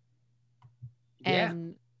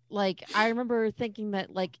 And like, I remember thinking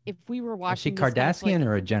that like, if we were watching. Is she Cardassian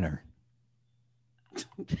or a Jenner?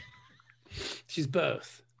 She's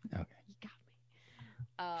both. Okay. You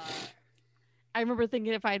got me. I remember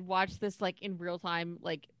thinking if I had watched this like in real time,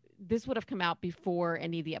 like this would have come out before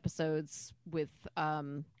any of the episodes with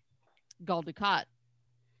Gul Dukat,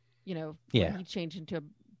 when he changed into a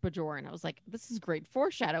Bajoran. I was like, this is great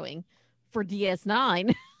foreshadowing for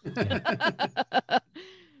DS9.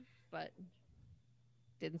 But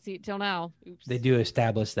didn't see it till now. Oops. They do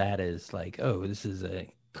establish that as like, oh, this is a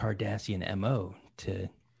Cardassian MO to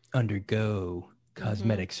undergo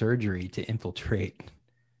cosmetic surgery to infiltrate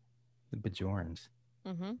the Bajorans.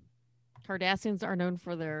 Mm-hmm. Cardassians are known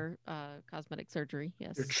for their cosmetic surgery.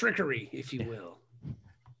 Yes, their trickery, if you will.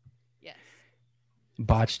 Yes.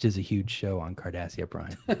 Botched is a huge show on Cardassia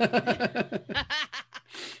Prime.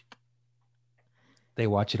 They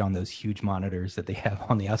watch it on those huge monitors that they have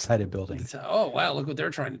on the outside of buildings. So, oh wow, look what they're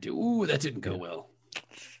trying to do. Ooh, that didn't go well.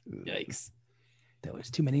 Yikes. There was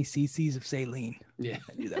too many cc's of saline. Yeah.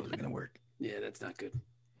 I knew that wasn't going to work. Yeah, that's not good.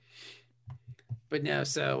 But no,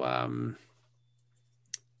 so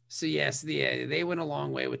yes, they went a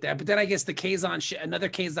long way with that. But then I guess the another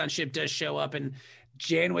Kazon ship does show up, and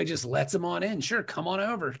Janeway just lets them on in. Sure, come on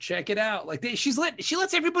over, check it out. Like she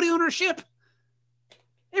lets everybody on her ship.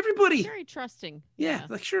 Everybody. Very trusting. Yeah,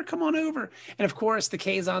 like sure, come on over. And of course, the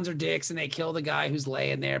Kazons are dicks, and they kill the guy who's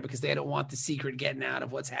laying there because they don't want the secret getting out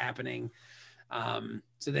of what's happening.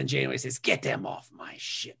 So then Janeway says, "Get them off my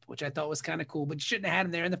ship," which I thought was kind of cool, but you shouldn't have had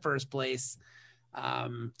them there in the first place.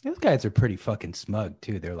 Those guys are pretty fucking smug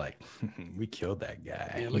too. They're like, "We killed that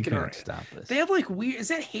guy. Yeah, We look at can't her. stop us." They have like weird. Is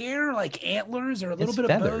that hair like antlers or a little It's bit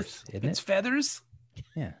feathers, of both? isn't It's it? feathers.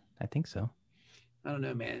 Yeah, I think so. I don't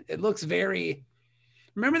know, man. It looks very.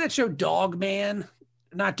 Remember that show Dog Man?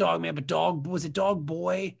 Not Dog Man, but Dog. Was it Dog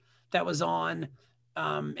Boy that was on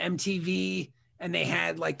MTV? And they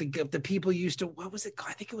had like the people used to. What was it called?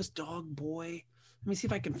 I think it was Dog Boy. Let me see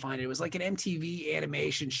if I can find it. It was like an MTV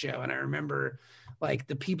animation show, and I remember like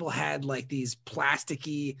the people had like these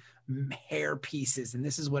plasticky hair pieces, and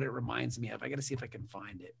this is what it reminds me of. I got to see if I can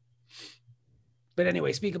find it. But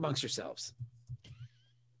anyway, speak amongst yourselves.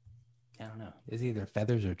 I don't know. It's either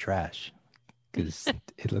feathers or trash because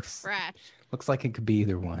it looks Trash. like it could be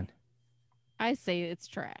either one. I say it's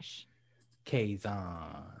trash.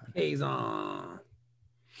 Kazon. Kazon.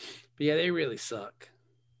 But yeah, they really suck.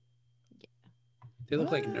 They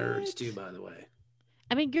look like nerds What? too, by the way.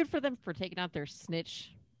 I mean, good for them for taking out their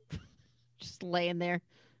snitch. Just laying there.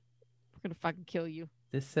 We're gonna fucking kill you.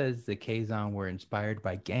 This says the Kazon were inspired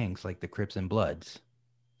by gangs like the Crips and Bloods.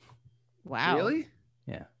 Wow. Really?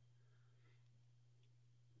 Yeah.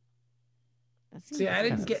 That See, I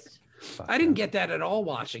didn't seems get- racist. Fuck I didn't them. get that at all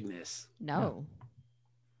watching this. No.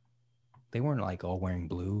 They weren't like all wearing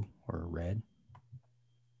blue or red.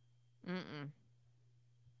 Mm-mm.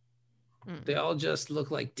 They all just look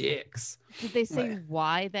like dicks. Did they say Right.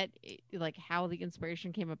 why that, like, how the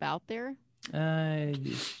inspiration came about there?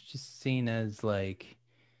 It's just seen as like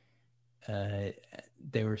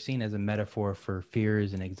they were seen as a metaphor for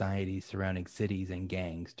fears and anxieties surrounding cities and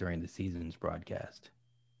gangs during the season's broadcast.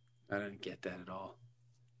 I didn't get that at all.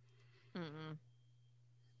 Mm-mm.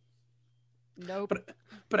 Nope.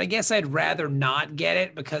 But I guess I'd rather not get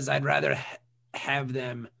it because I'd rather have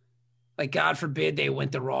them, like, God forbid they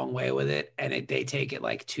went the wrong way with it and they take it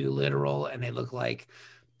like too literal and they look like,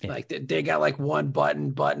 Yeah. like they got like one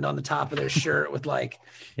buttoned on the top of their shirt with like,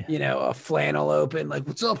 Yeah. you know, a flannel open, like,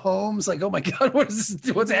 what's up, Holmes? Like, oh my God,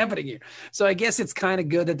 what's happening here? So I guess it's kind of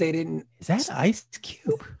good that they didn't, Is that Ice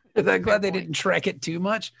Cube? I'm glad they point. didn't trek it too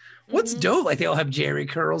much. What's Mhm. dope? Like they all have Jerry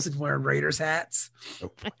curls and wearing Raiders hats.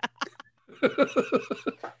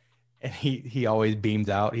 And he always beams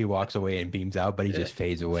out. He walks away and beams out, but he just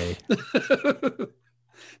fades away. That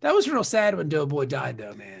was real sad when Doughboy died,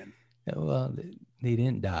 though, man. Well, they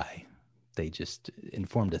didn't die. They just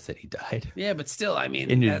informed us that he died Yeah, but still, I mean,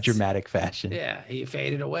 in a that's- dramatic fashion. Yeah, he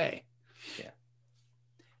faded away.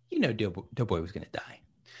 You know, Doughboy was going to die.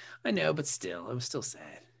 I know, but still, it was still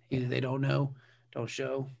sad. Either they don't know, don't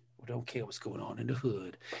show, or don't care what's going on in the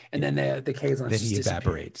hood. And then the Kazons Then just he disappear.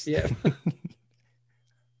 evaporates. Yeah.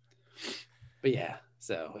 But yeah,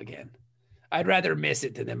 so again, I'd rather miss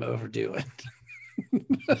it than them overdo it.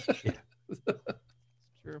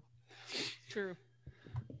 True. True.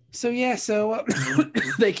 So yeah,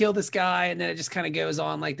 they kill this guy, and then it just kind of goes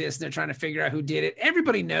on like this, and they're trying to figure out who did it.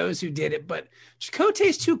 Everybody knows who did it, but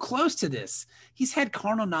Chakotay's too close to this. He's had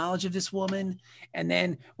carnal knowledge of this woman, and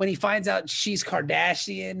then when he finds out she's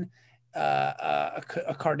Kardashian, a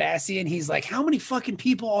Cardassian, he's like, "How many fucking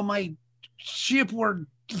people on my ship were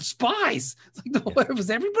spies?" It's like, was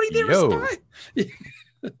everybody there Yo. a spy?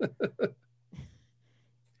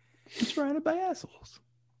 He's surrounded by assholes.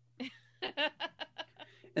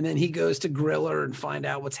 And then he goes to grill her and find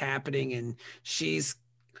out what's happening. And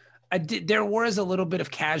there was a little bit of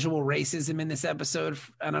casual racism in this episode.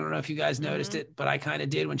 And I don't know if you guys noticed it, but I kind of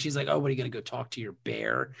did when she's like, "Oh, what are you going to go talk to your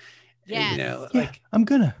bear?" And, Yes. you know, Yeah, I'm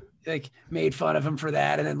gonna. like made fun of him for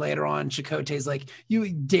that. And then later on, Chakotay's like, "You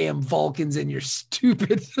damn Vulcans and you're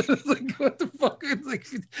stupid." Like, what the fuck? It's like,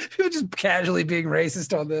 he was just casually being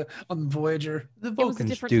racist on the Voyager, The was a Vulcans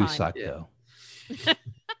different do time. suck, Yeah. though.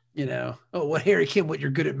 you know. "Oh, what, Harry Kim, what,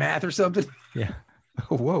 you're good at math or something?" Yeah.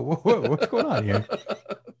 Whoa, what's going on here?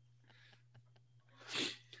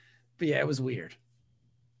 But yeah, it was weird.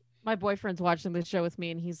 My boyfriend's watching this show with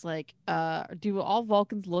me, and he's like, "Do all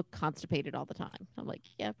Vulcans look constipated all the time?" I'm like,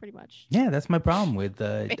 "Yeah, pretty much." Yeah, that's my problem with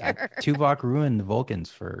Fair. Tuvok ruined the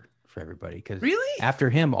Vulcans for everybody because Really? after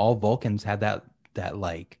him, all Vulcans had that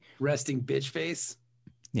like Resting bitch face.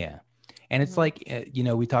 yeah, and it's Mhm. like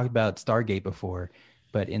we talked about Stargate before,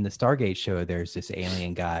 but in the Stargate show, there's this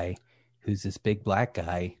alien guy who's this big black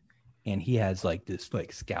guy, and he has like this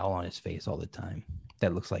like scowl on his face all the time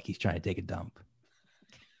that looks like he's trying to take a dump.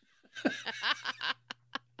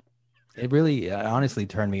 It really honestly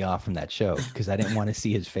turned me off from that show because I didn't want to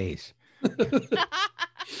see his face.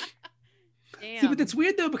 Damn. See, but it's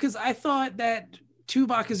weird though because I thought that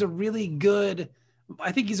Tuvok is a really good.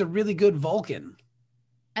 I think he's a really good Vulcan,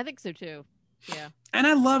 I think so too. Yeah. and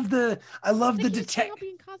I love the I think he's detect. still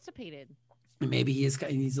being constipated. Maybe he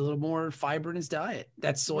needs a little more fiber in his diet.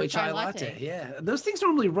 That's soy Chai chai latte. Yeah, those things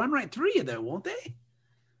normally run right through you though, won't they?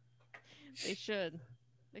 They should.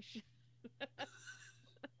 They should.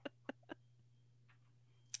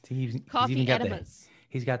 See, he's Coffee even got enemas.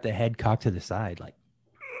 he's got the head cocked to the side, like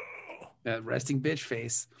That resting bitch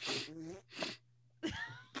face.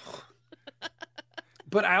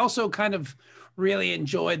 But I also kind of really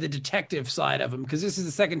enjoy the detective side of him because this is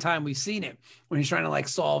the second time we've seen it when he's trying to like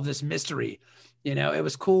solve this mystery. You know, it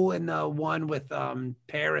was cool in the one with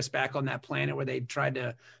Paris back on that planet where they tried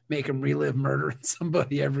to make him relive murdering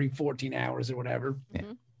somebody every 14 hours or whatever. Yeah.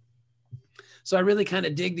 Mhm. So I really kind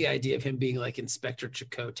of dig the idea of him being like Inspector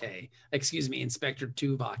Inspector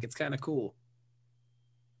Tuvok. It's kind of cool.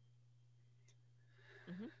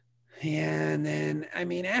 And then, I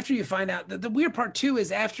mean, after you find out, the weird part too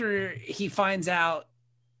is after he finds out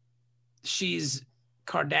she's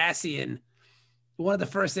Cardassian, one of the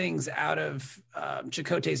first things out of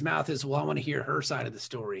Chakotay's mouth is, well, I want to hear her side of the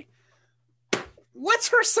story. What's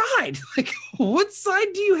her side? Like, what side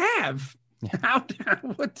do you have?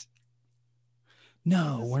 What?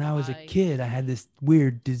 no, This when I was a guy. kid, I had this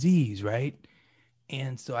weird disease, right?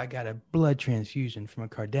 And so I got a blood transfusion from a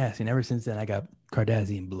Cardassian. Ever since then, I got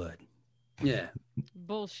Cardassian blood. Yeah.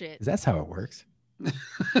 Bullshit. 'Cause that's how it works.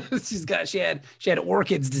 she had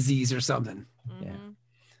Orchid's disease or something. Yeah. Mhm.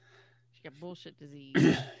 She got bullshit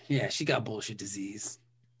disease. Yeah, she got bullshit disease.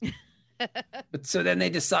 But so then they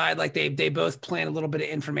decide, like they both plan a little bit of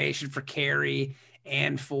information for Carrie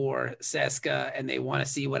and for Seska, and they want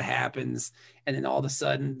to see what happens. And then all of a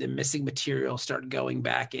sudden, the missing material start going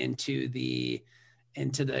back into the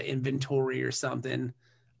inventory or something.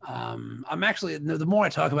 I'm actually, the more I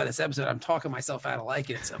talk about this episode, I'm talking myself out of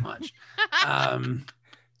liking it so much.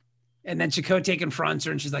 And then Chakotay confronts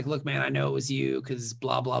her and she's like, look, man, I know it was you because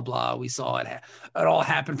blah, blah, blah. We saw it. It all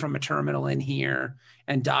happened from a terminal in here.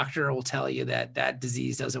 And doctor will tell you that that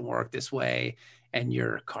disease doesn't work this way. And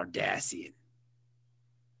you're Cardassian.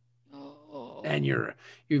 Oh. And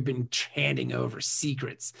you've been handing over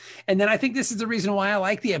secrets. And then I think this is the reason why I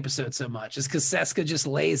like the episode so much is because Seska just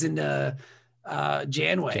lays into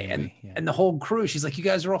Janeway and yeah. the whole crew. She's like, you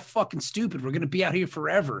guys are all fucking stupid. We're going to be out here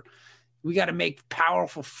forever. We got to make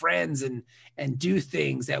powerful friends and do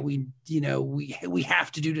things that we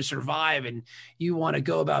have to do to survive. And you want to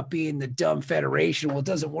go about being the dumb Federation. Well, it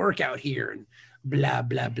doesn't work out here and blah,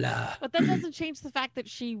 blah, blah. But that doesn't change the fact that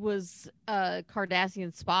she was a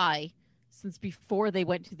Cardassian spy since before they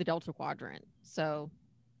went to the Delta Quadrant. So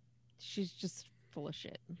she's just full of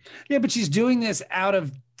shit. Yeah, but she's doing this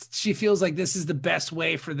she feels like this is the best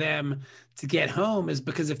way for them to get home is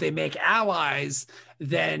because if they make allies,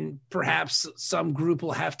 then perhaps some group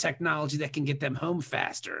will have technology that can get them home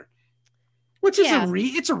faster. Which is Yeah.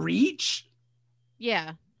 it's a reach.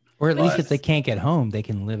 Yeah. Or at least But- if they can't get home, they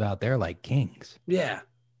can live out there like kings. Yeah.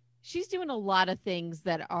 She's doing a lot of things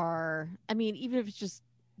that are, I mean, even if it's just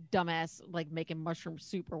dumbass, like making mushroom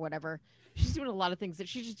soup or whatever, she's doing a lot of things that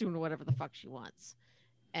she's just doing whatever the fuck she wants.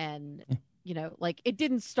 And, like it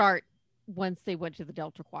didn't start once they went to the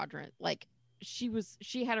Delta Quadrant. Like she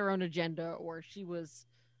had her own agenda or she was,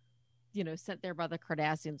 sent there by the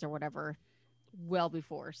Cardassians or whatever well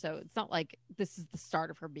before. So it's not like this is the start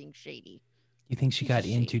of her being shady. You think she got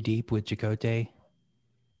in too Shady. deep with Chakotay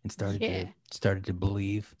and started to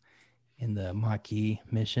believe in the Maquis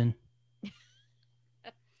mission? I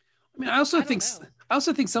mean, I also don't think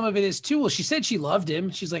know. some of it is too. Well, she said she loved him.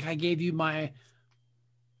 She's like, I gave you my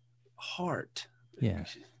heart. Yeah.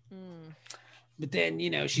 Mm. But then, she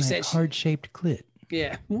My said heart-shaped clit.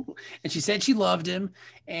 yeah. And she said she loved him.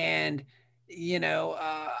 And,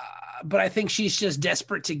 but I think she's just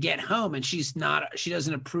desperate to get home and she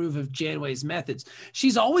doesn't approve of Janeway's methods.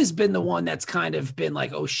 She's always been the one that's kind of been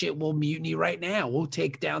like, oh shit, we'll mutiny right now. We'll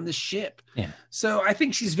take down the ship. Yeah. So I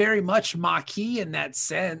think she's very much Maquis in that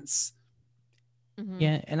sense. Mhm.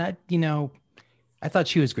 Yeah, and I thought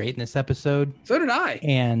she was great in this episode, So did I.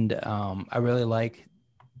 and I really like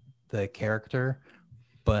the character.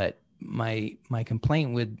 But my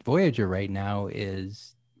complaint with Voyager right now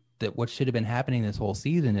is that what should have been happening this whole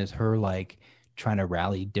season is her like trying to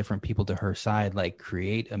rally different people to her side, like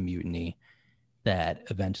create a mutiny that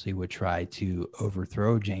eventually would try to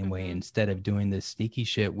overthrow Janeway Mhm. instead of doing this sneaky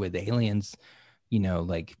shit with aliens,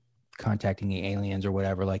 like contacting the aliens or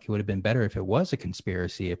whatever. Like it would have been better if it was a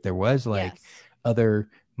conspiracy, if there was like Yes. other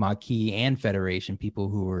Maquis and Federation people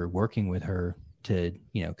who were working with her to,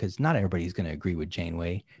 because not everybody's going to agree with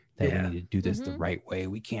Janeway that Yeah. we need to do this the Mhm. right way.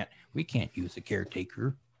 We can't use the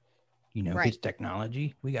caretaker, Right. his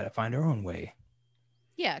technology. We got to find our own way.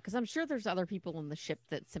 Yeah, because I'm sure there's other people on the ship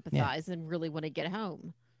that sympathize and really want to get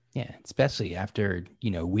home. Yeah, especially after,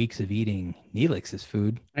 weeks of eating Neelix's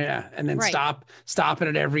food. Yeah, and then Right. stopping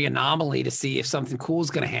at every anomaly to see if something cool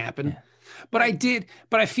is going to happen. Yeah. But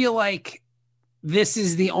I feel like this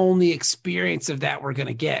is the only experience of that we're going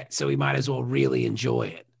to get, so we might as well really enjoy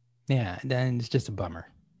it. Yeah, then it's just a bummer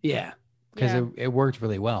Yeah. because Yeah. it worked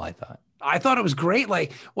really well, I thought. I thought it was great.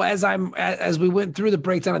 Like, well, as we went through the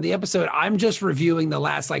breakdown of the episode, I'm just reviewing the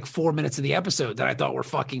last like 4 minutes of the episode that I thought were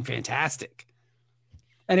fucking fantastic.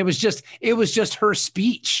 And it was just her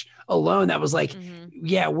speech alone that was like, Mhm.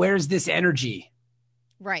 yeah, where's this energy?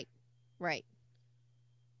 Right. Right.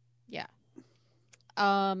 Yeah.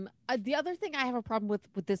 The other thing I have a problem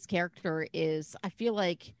with this character is I feel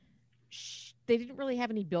like they didn't really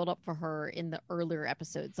have any build up for her in the earlier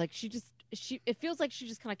episodes. Like it feels like she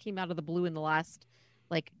just kind of came out of the blue in the last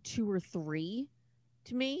like 2 or 3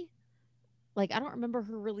 to me. Like I don't remember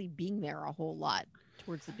her really being there a whole lot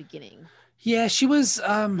towards the beginning. Yeah, she was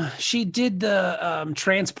she did the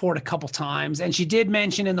transport a couple times, and she did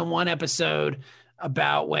mention in the one episode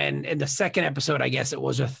about when in the second episode, I guess it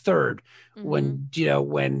was a third, when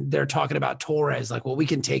when they're talking about Torres, like, well, we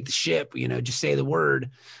can take the ship, just say the word.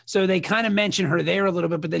 So they kind of mention her there a little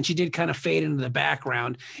bit, but then she did kind of fade into the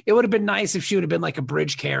background. It would have been nice if she would have been like a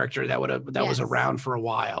bridge character that was Yes. around for a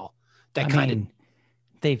while. That I kind mean,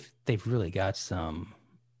 they've really got some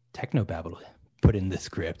technobabble put in the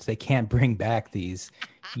script. They can't bring back these,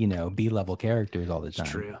 B-level characters all the of time.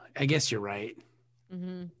 true. I guess you're right.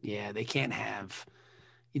 Mm-hmm. Yeah, they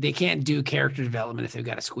can't do character development if they've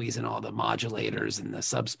got to squeeze in all the modulators and the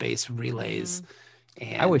subspace relays.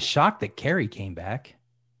 And I was shocked that Carrie came back.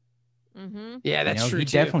 Mm-hmm. yeah, that's true. He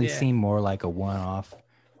too. definitely Yeah. seemed more like a one-off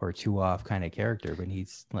or two-off kind of character, but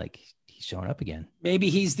he's showing up again. Maybe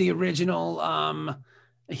he's the original.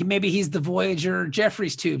 Maybe he's the Voyager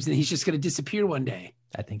Jeffries tubes, and he's just going to disappear one day.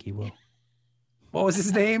 I think he will. What was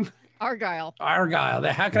his name? Argyle. Argyle.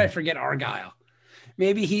 How could I forget Argyle?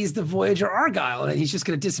 Maybe he's the Voyager Argyle, and he's just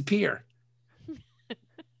going to disappear.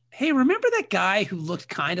 Hey, remember that guy who looked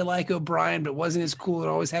kind of like O'Brien, but wasn't as cool and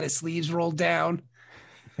always had his sleeves rolled down?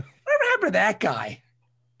 I remember that guy.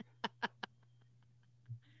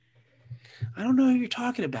 I don't know who you're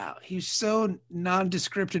talking about. He's so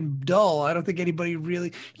nondescript and dull. I don't think anybody really.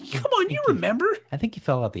 Come on, you remember? I think he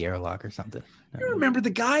fell out the airlock or something. You remember the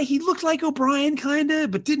guy? He looked like O'Brien, kind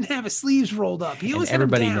of, but didn't have his sleeves rolled up. He And always had 'em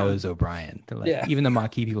everybody down. knows O'Brien. They're like, Yeah. even the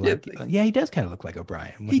Maquis people, Yeah. like, yeah, he does kind of look like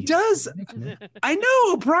O'Brien. when He does. I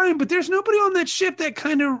know O'Brien, but there's nobody on that ship that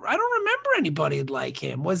kind of. I don't remember anybody like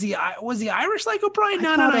him. Was he Irish like O'Brien? I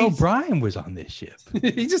No, thought no. O'Brien was on this ship.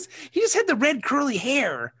 He just had the red curly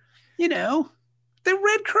hair. The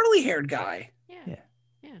red curly haired guy. Yeah.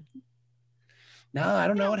 No, I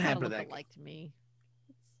don't know what They all happened to kinda that look alike to me.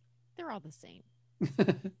 They're all the same.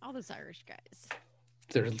 guy. All those Irish guys.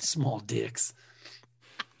 They're small dicks.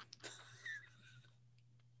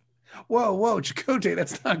 Whoa, Chakotay,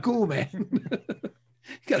 that's not cool, man.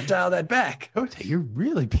 You gotta dial that back. Okay, you're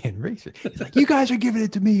really being racist. He's like, you guys are giving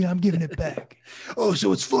it to me. I'm giving it back. Oh,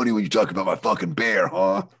 so it's funny when you talk about my fucking bear,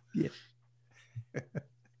 huh? Yeah.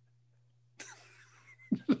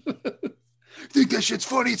 Think that shit's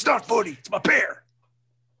funny? It's not funny. It's my bear.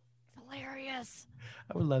 Hilarious.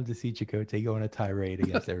 I would love to see Chakotay go on a tirade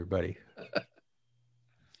against everybody.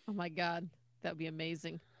 Oh my God. That would be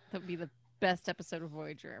amazing. That would be the best episode of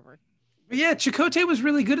Voyager ever. But yeah, Chakotay was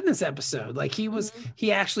really good in this episode. Like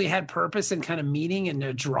he actually had purpose and kind of meaning and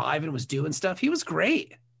a drive and was doing stuff. He was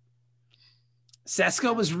great.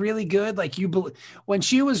 Seska was really good. Like when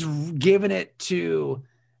she was giving it to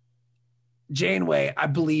Janeway, I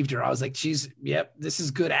believed her. I was like, this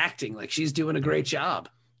is good acting. Like she's doing a great job.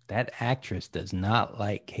 That actress does not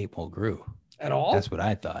like Kate Mulgrew. At all? That's what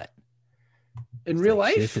I thought. In It's real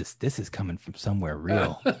like, life? This is coming from somewhere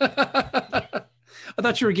real. I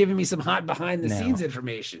thought you were giving me some hot behind the No. scenes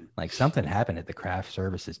information. Like something happened at the craft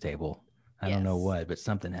services table. I don't know Yes. what, but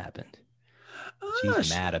something happened. Oh, She's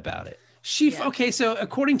mad about it. Yeah. Okay, so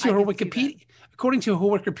according to I her can see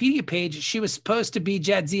Wikipedia page, she was supposed to be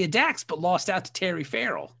Jadzia Dax, but lost out to Terry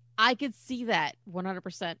Farrell. I could see that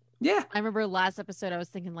 100%. Yeah, I remember last episode I was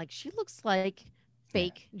thinking like she looks like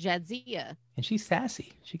fake Jadzia. And she's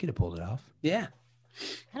sassy. She could have pulled it off. yeah.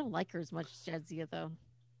 I don't like her as much as Jadzia though.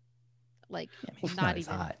 Like I mean, she's not not as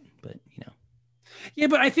even. hot, but Yeah,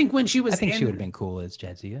 but I think when she was I think in, she would have been cool as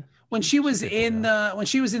Jadzia. when she was could pull it in when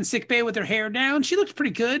she was in sick bay with her hair down, she looked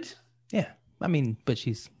pretty good. Yeah, I mean, but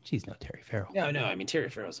she's no Terry Farrell. No, I mean Terry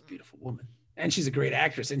Farrell's a beautiful woman, and she's a great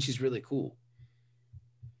actress, and she's really cool.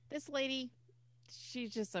 This lady,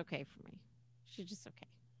 she's just okay for me. She's just okay.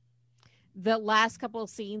 The last couple of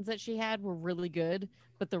scenes that she had were really good,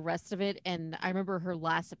 but the rest of it, and I remember her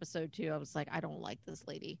last episode too, I was like, I don't like this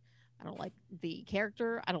lady. I don't like the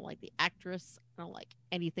character. I don't like the actress. I don't like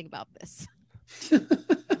anything about this.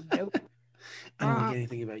 Nope. I don't like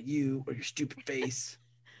anything about you or your stupid face.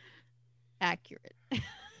 Accurate.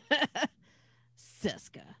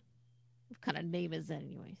 Siska. What kind of name is that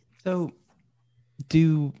anyway? So,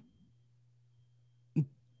 do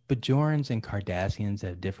Bajorans and Cardassians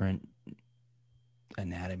have different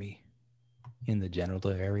anatomy in the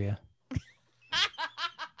genital area?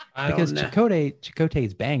 I Because don't know.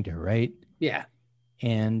 Chakotay's banged her, right? Yeah,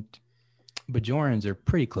 And Bajorans are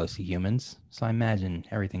pretty close to humans, so I imagine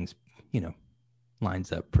everything's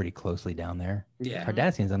lines up pretty closely down there. yeah.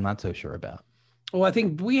 Cardassians, I'm not so sure about, Well, I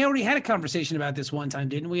think we already had a conversation about this one time,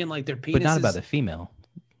 didn't we? And like their penises. but not about the female.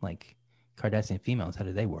 Like Cardassian females, how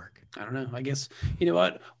do they work? I don't know. I guess you know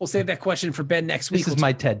what? We'll save that question for Ben next week. This is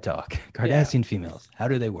my TED talk. Cardassian females, how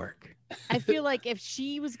do they work? I feel like if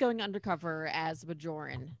she was going undercover as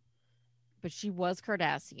Bajoran, but she was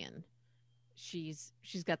Cardassian, she's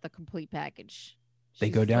got the complete package. They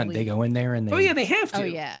She's go down, fully- they go in there, and they Oh yeah, they have to. Oh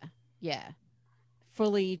yeah, yeah,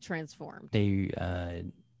 fully transformed, they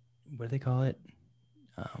what do they call it?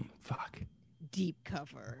 deep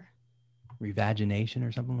cover. Revagination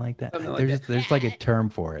or something like that. Something like that. There's like a term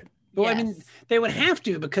for it. Well, I mean, Yes. they would have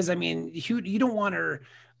to because I mean, you don't want her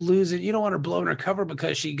losing. You don't want her blowing her cover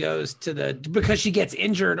because she gets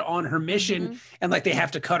injured on her mission, Mhm. and like they have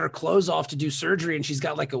to cut her clothes off to do surgery, and she's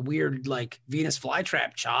got like a weird like Venus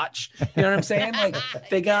flytrap chotch. You know what I'm saying? Like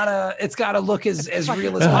it's gotta look as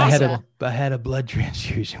real as Oh, possible. I had a blood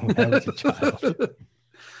transfusion when I was a child.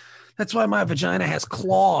 That's why my vagina has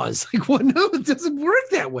claws. Like, what? No, it doesn't work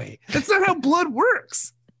that way. That's not how blood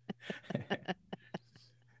works.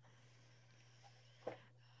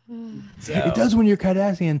 So, It does when you're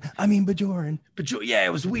Cardassian. I mean Bajoran. But yeah,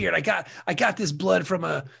 it was weird. I got this blood from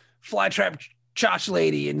a flytrap chotch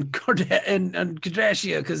lady in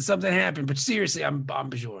Kardashian because something happened. But seriously, I'm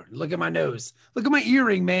Bajoran. Look at my nose. Look at my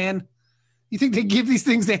earring, man. You think they give these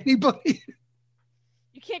things to anybody?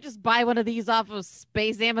 You can't just buy one of these off of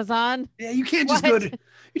Space Amazon. Yeah, you can't just What?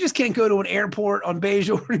 you just can't go to an airport on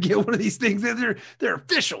Bajor and get one of these things. They're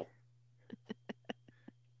official.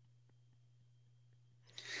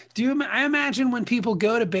 I imagine when people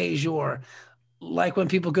go to Bajor, like when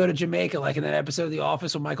people go to Jamaica, like in that episode of The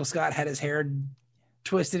Office when Michael Scott had his hair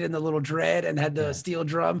twisted in the little dread and had the steel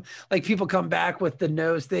drum, like people come back with the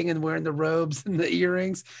nose thing and wearing the robes and the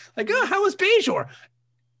earrings. Like, oh, how was Bajor?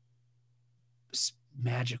 It's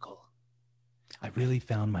magical. I really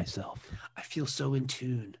found myself. I feel so in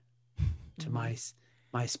tune to my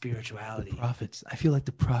spirituality. Prophets. I feel like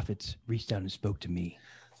the prophets reached out and spoke to me.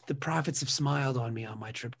 The prophets have smiled on me on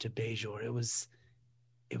my trip to Bajor. It was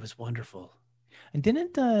wonderful. And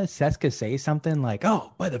didn't Seska say something like,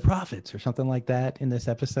 "Oh, by the prophets" or something like that in this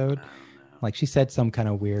episode? I don't know. Like she said some kind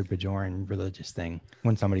of weird Bajoran religious thing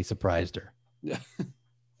when somebody surprised her.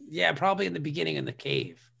 Yeah, probably in the beginning in the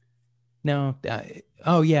cave. No.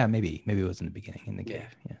 Oh yeah, maybe it was in the beginning in the Yeah.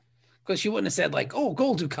 cave. Yeah. Because she wouldn't have said like, "Oh,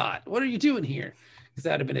 Gul Dukat, what are you doing here?" Because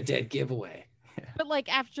that would have been a dead giveaway. But like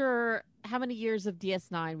after how many years of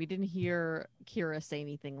DS9, we didn't hear Kira say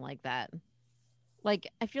anything like that. Like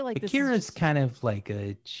I feel like this Kira's is just, kind of like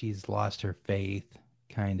she's lost her faith,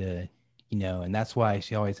 kind of, and that's why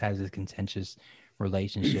she always has this contentious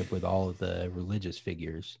relationship with all of the religious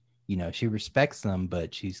figures. She respects them,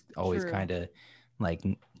 but she's always True. kind of like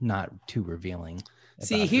not too revealing about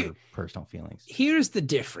See, her personal feelings. Here's the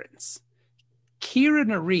difference. Kira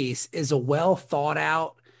Nerys is a well thought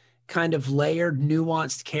out, kind of layered,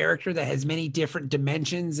 nuanced character that has many different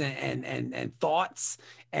dimensions and thoughts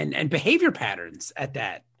and behavior patterns at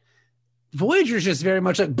that. Voyager's just very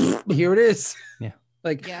much like, here it is. Yeah.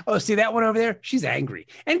 Like, Yeah. oh, see that one over there? She's angry.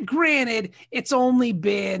 And granted, it's only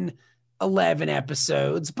been 11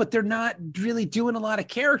 episodes, but they're not really doing a lot of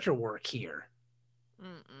character work here.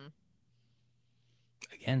 Mm-mm.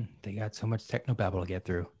 again, they got so much technobabble to get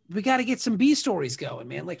through. We got to get some B stories going,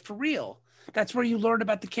 man. Like for real. That's where you learn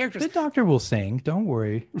about the characters. The doctor will sing. Don't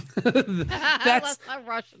worry. That's Let's not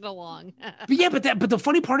rush it along. but the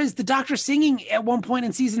funny part is the doctor singing at one point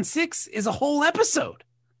in season 6 is a whole episode.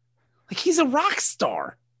 Like he's a rock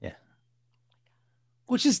star. Yeah.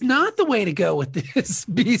 Which is not the way to go with this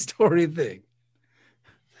B story thing.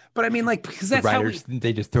 But I mean, like, because that's the writers, how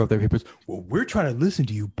they just throw up their papers. Well, we're trying to listen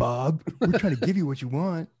to you, Bob. We're trying to give you what you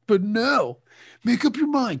want. But no, make up your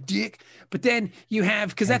mind, dick. But then you have,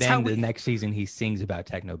 because that's how the next season he sings about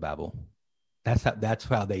technobabble. That's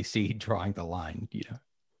how they see drawing the line, you know.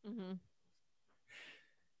 Mm-hmm.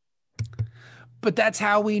 But that's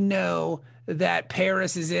how we know that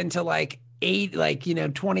Paris is into like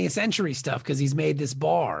 20th century stuff because he's made this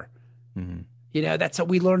bar. Mm-hmm. You know, that's how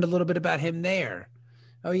we learned a little bit about him there.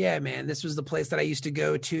 Oh yeah, man, this was the place that I used to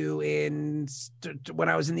go to when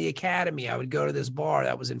I was in the academy. I would go to this bar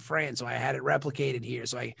that was in France, so I had it replicated here.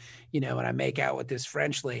 So when I make out with this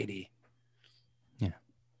French lady. Yeah.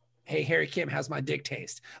 Hey, Harry Kim, how's my dick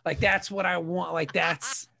taste? Like that's what I want. Like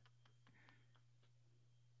that's,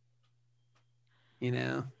 I don't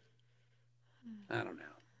know,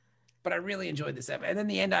 but I really enjoyed this episode. And then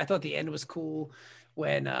the end, I thought the end was cool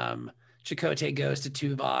when Chakotay goes to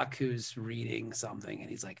Tuvok, who's reading something, and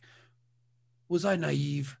he's like, was I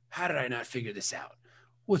naive? How did I not figure this out?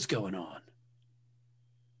 What's going on?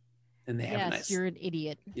 And they have a nice... you're an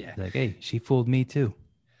idiot. Yeah. Like, hey, she fooled me too.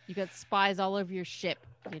 You got spies all over your ship,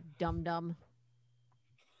 you dum-dum.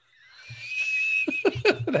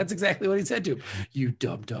 That's exactly what he said to him. You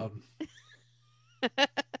dum-dum.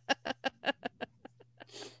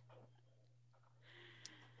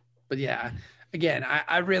 But yeah... Again,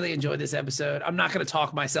 I really enjoyed this episode. I'm not going to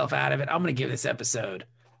talk myself out of it. I'm going to give this episode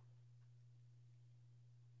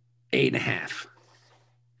 8.5.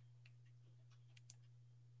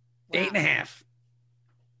 Wow. 8.5.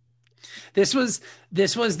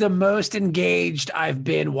 This was the most engaged I've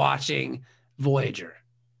been watching Voyager.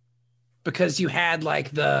 Because you had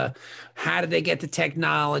like how did they get the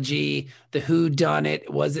technology, the who done it,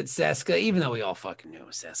 was it Seska? Even though we all fucking knew it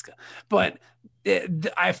was Seska. But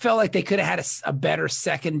I felt like they could have had a better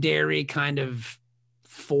secondary kind of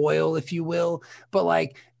foil, if you will. But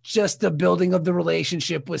like just the building of the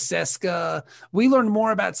relationship with Seska. We learned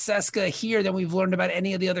more about Seska here than we've learned about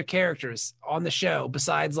any of the other characters on the show,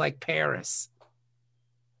 besides like Paris.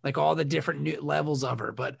 Like all the different new levels of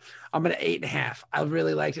her, but I'm at 8.5. I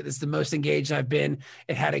really liked it. It's the most engaged I've been.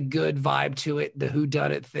 It had a good vibe to it. The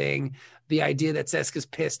whodunit thing, the idea that Seska's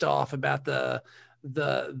pissed off about the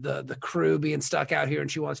crew being stuck out here and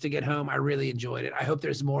she wants to get home. I really enjoyed it. I hope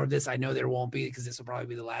there's more of this. I know there won't be because this will probably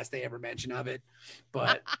be the last they ever mention of it,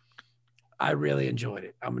 but I really enjoyed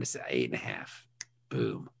it. I'm going to say 8.5.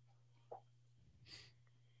 Boom.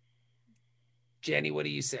 Jenny, what do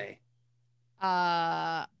you say?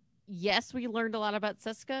 Yes, we learned a lot about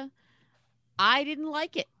Seska. I didn't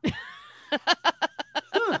like it.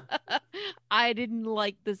 Huh. I didn't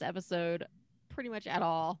like this episode pretty much at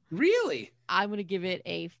all. Really? I'm going to give it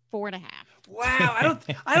a 4.5. Wow.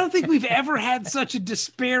 I don't think we've ever had such a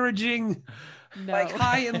disparaging, like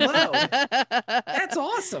high and low. That's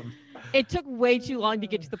awesome. It took way too long to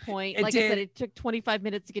get to the point. It like did. I said, it took 25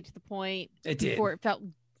 minutes to get to the point. It did. Before it felt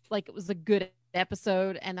like it was a good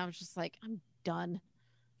episode. And I was just like, I'm done.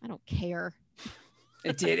 I don't care.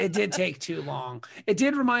 It did take too long. It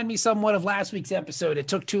did remind me somewhat of last week's episode. It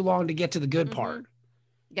took too long to get to the good part.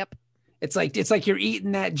 Yep. It's like you're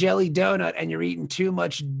eating that jelly donut and you're eating too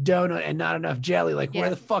much donut and not enough jelly. Like, where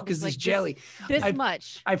the fuck is this jelly? This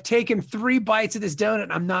much. I've taken 3 bites of this donut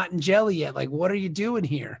and I'm not in jelly yet. Like, what are you doing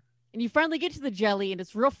here? And you finally get to the jelly and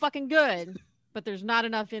it's real fucking good, but there's not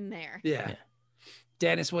enough in there. Yeah.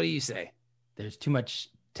 Dennis, what do you say? There's too much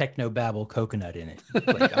technobabble coconut in it.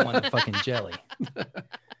 Like, I want the fucking jelly.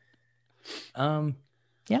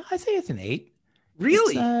 Yeah, I say it's an 8.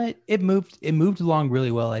 Really? It moved along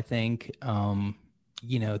really well, I think. I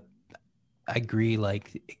agree,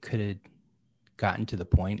 like it could have gotten to the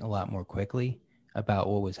point a lot more quickly about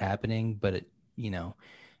what was happening, but and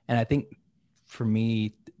I think for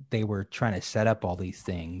me, they were trying to set up all these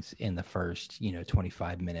things in the first,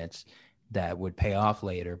 25 minutes that would pay off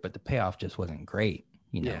later, but the payoff just wasn't great,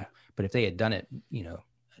 Yeah. But if they had done it,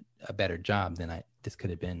 a better job, then this could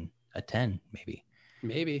have been a 10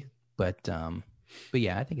 maybe. But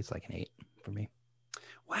yeah, I think it's like an 8 for me.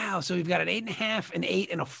 Wow. So we've got an 8.5, an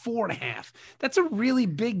 8, and a 4.5. That's a really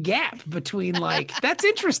big gap between that's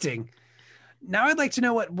interesting. Now I'd like to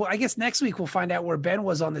know I guess next week we'll find out where Ben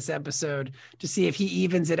was on this episode to see if he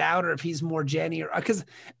evens it out or if he's more Jenny, or because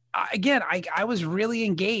I was really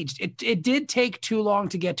engaged. It did take too long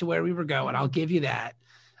to get to where we were going. I'll give you that.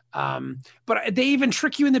 But they even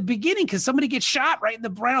trick you in the beginning because somebody gets shot right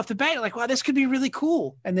off the bat. You're like, wow, this could be really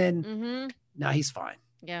cool. And then no, he's fine.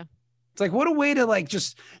 Yeah. It's like, what a way to like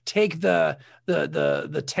just take the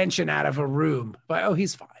tension out of a room. But oh,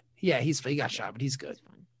 he's fine. Yeah, he got shot, but he's good.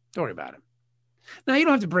 Don't worry about him. No, you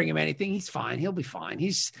don't have to bring him anything. He's fine. He'll be fine.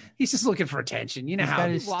 He's just looking for attention. You know He's how got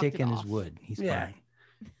his walked stick it in his off. wood. He's Yeah. fine.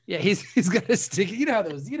 Yeah, he's got a stick. You know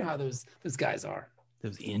how those guys are.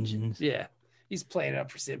 Those engines. Yeah. He's playing it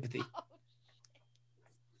up for sympathy.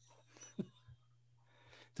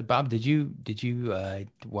 So Bob, did you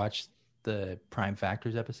watch the Prime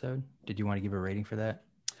Factors episode? Did you want to give a rating for that?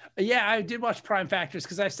 Yeah, I did watch Prime Factors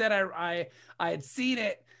because I said I had seen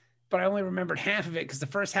it, but I only remembered half of it because the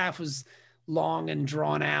first half was long and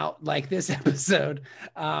drawn out like this episode.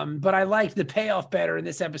 But I liked the payoff better in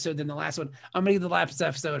this episode than the last one. I'm gonna give the last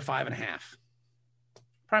episode 5.5.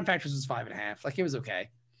 Prime Factors was 5.5. Like it was okay.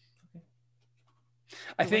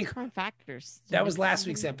 I think Prime Factors. that was last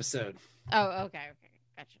week's episode. Oh, okay,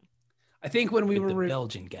 gotcha. I think when we With were the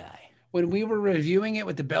Belgian guy. when we were reviewing it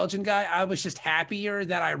with the Belgian guy, I was just happier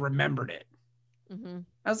that I remembered it. Mm-hmm.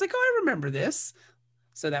 I was like, oh, I remember this.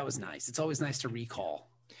 So that was nice. It's always nice to recall.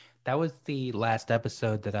 That was the last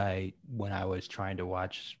episode that when I was trying to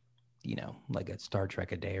watch, like a Star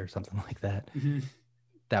Trek a day or something like that.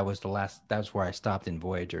 That was where I stopped in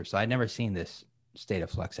Voyager. So I'd never seen this State of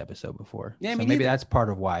Flux episode before. Yeah, so me maybe neither. that's part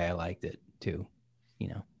of why I liked it too.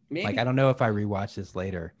 Maybe. Like I don't know if I rewatch this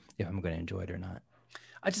later if I'm going to enjoy it or not.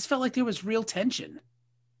 I just felt like there was real tension.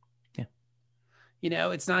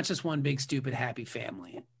 Yeah. It's not just one big, stupid, happy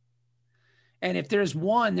family. And if there's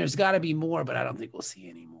one, there's got to be more, but I don't think we'll see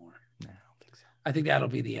any more. No, I don't think so. I think that'll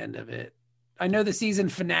be the end of it. I know the season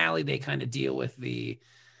finale, they kind of deal with the,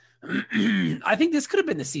 I think this could have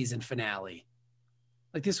been the season finale.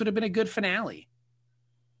 Like this would have been a good finale.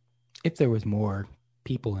 If there was more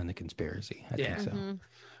people in the conspiracy, I Yeah. think so. Mm-hmm.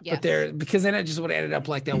 Yes. But because then it just would have ended up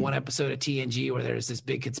like that one episode of TNG where there's this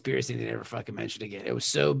big conspiracy they never fucking mentioned again. It was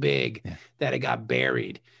so big that it got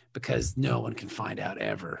buried because no one can find out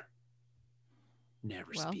ever.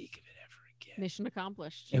 Never Well, speak of it ever again. Mission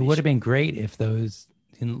accomplished. It would have been great if those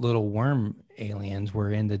little worm aliens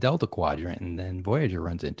were in the Delta Quadrant and then Voyager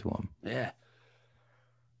runs into them. Yeah.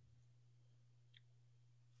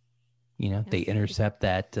 They intercept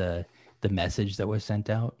that the message that was sent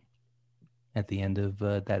out at the end of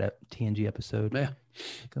that TNG episode. Yeah.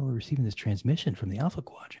 Like, oh, we're receiving this transmission from the Alpha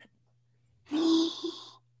Quadrant.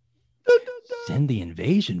 Send the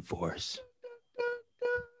invasion force.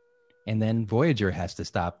 And then Voyager has to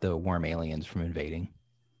stop the worm aliens from invading.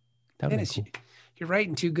 That would be Dennis, cool. you're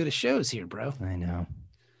writing too good of shows here, bro. I know.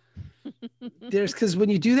 Because when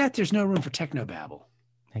you do that, there's no room for technobabble.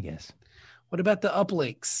 I guess. What about the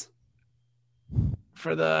uplinks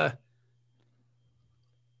for the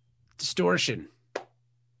distortion?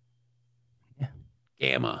 Yeah.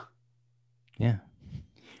 Gamma. Yeah.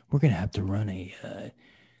 We're going to have to run a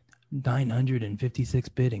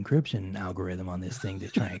 956-bit encryption algorithm on this thing to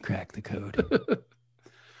try and crack the code.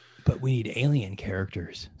 But we need alien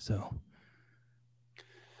characters, so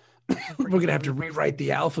We're going to have to rewrite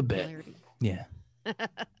the alphabet. yeah.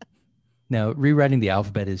 No, rewriting the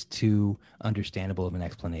alphabet is too understandable of an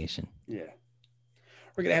explanation. Yeah.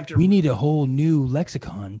 We're going to have to. We need a whole new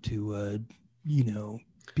lexicon to,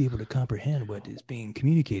 be able to comprehend what is being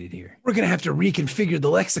communicated here. We're going to have to reconfigure the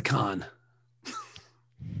lexicon.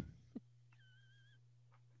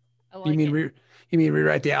 I You like mean it. you mean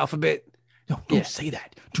rewrite the alphabet? No, don't Yeah. say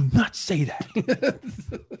that. Do not say that.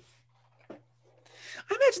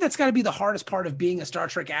 I imagine that's got to be the hardest part of being a Star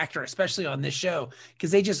Trek actor, especially on this show,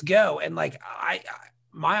 because they just go and like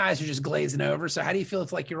my eyes are just glazing over. So how do you feel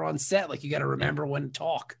if like you're on set, like you got to remember when to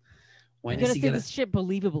talk? When You is gotta he say gonna? this shit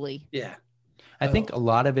believably. Yeah, I think a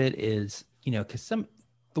lot of it is, because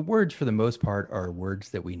the words for the most part are words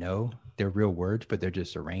that we know. They're real words, but they're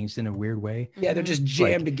just arranged in a weird way. yeah, they're just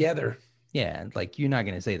jammed together. Yeah, like you're not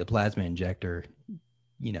going to say the plasma injector,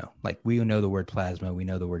 like we know the word plasma, we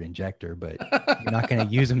know the word injector, but you're not going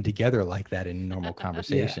to use them together like that in normal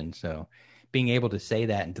conversation. So being able to say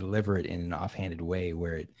that and deliver it in an offhanded way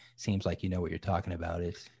where it seems like you know what you're talking about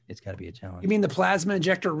it's got to be a challenge. You mean the plasma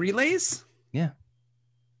injector relays? Yeah.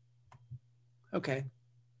 Okay.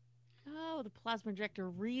 Oh, the plasma injector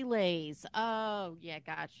relays. Oh, yeah,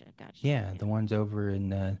 gotcha. Yeah, the ones over in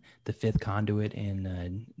the fifth conduit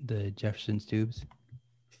in the Jefferson's tubes.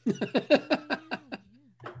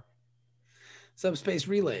 Subspace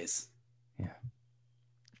relays. Of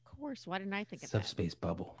course. Why didn't I think of Subspace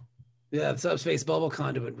bubble. Yeah, subspace bubble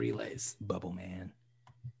conduit relays. Bubble man.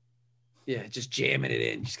 Yeah, just jamming it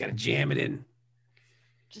in. You just got to jam it in.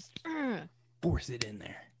 Just Force it in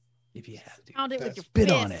there if you have to. pound it with your Spit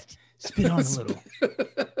fist. on it. Spit on a little.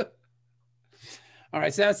 All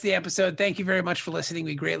right, so that's the episode. Thank you very much for listening.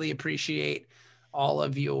 We greatly appreciate all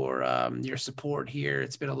of your support here.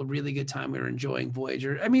 It's been a really good time. We're enjoying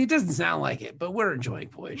Voyager. I mean, it doesn't sound like it, but we're enjoying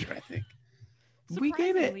Voyager, I think. We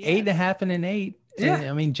gave it Surprisingly, 8.5 and an 8. Yeah.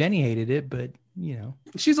 I mean, Jenny hated it, but you know.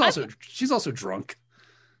 She's also drunk.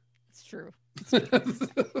 It's true.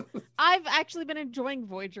 I've actually been enjoying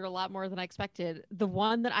Voyager a lot more than I expected. The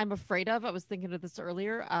one that I'm afraid of, I was thinking of this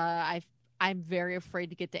earlier. I'm very afraid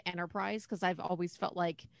to get to Enterprise because I've always felt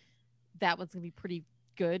like that one's gonna be pretty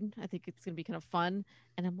good. I think it's gonna be kind of fun,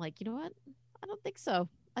 and I'm like, you know what? I don't think so.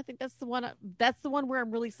 I think that's the one. That's the one where I'm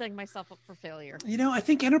really setting myself up for failure. You know, I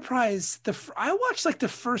think Enterprise. I watched like the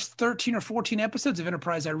first 13 or 14 episodes of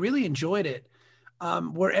Enterprise. I really enjoyed it.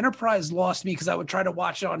 Where Enterprise lost me because I would try to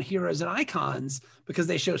watch it on Heroes and Icons because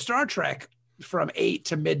they show Star Trek from 8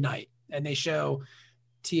 to midnight, and they show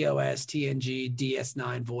TOS, TNG,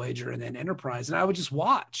 DS9, Voyager, and then Enterprise, and I would just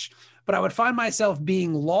watch. But I would find myself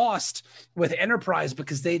being lost with Enterprise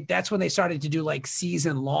because that's when they started to do like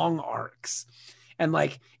season long arcs. And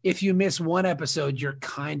like, if you miss one episode, you're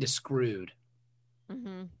kind of screwed.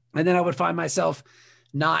 Mm-hmm. And then I would find myself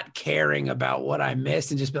not caring about what I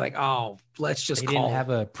missed and just be like, oh, let's just They call didn't have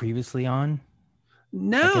a previously on. I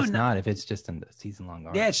no, guess not if it's just in the season long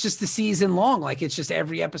arc. yeah, it's just the season long. Like it's just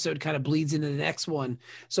every episode kind of bleeds into the next one.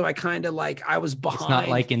 So I kind of like I was behind. It's not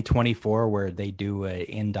like in 24 where they do a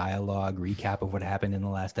in dialogue recap of what happened in the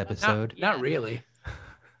last episode. Not really.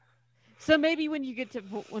 So maybe when we get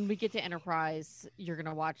to Enterprise, you're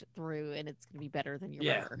gonna watch it through, and it's gonna be better than you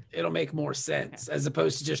Yeah, remember. it'll make more sense as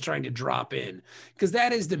opposed to just trying to drop in, because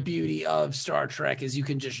that is the beauty of Star Trek is you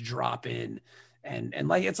can just drop in and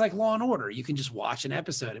like it's like Law and Order. You can just watch an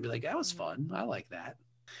episode and be like, that was fun. I like that.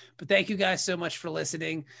 But thank you guys so much for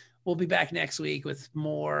listening. We'll be back next week with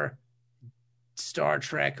more Star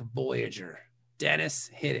Trek Voyager. Dennis,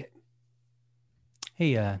 hit it.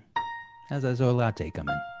 Hey, how's that Zoe latte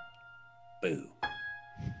coming? Boom.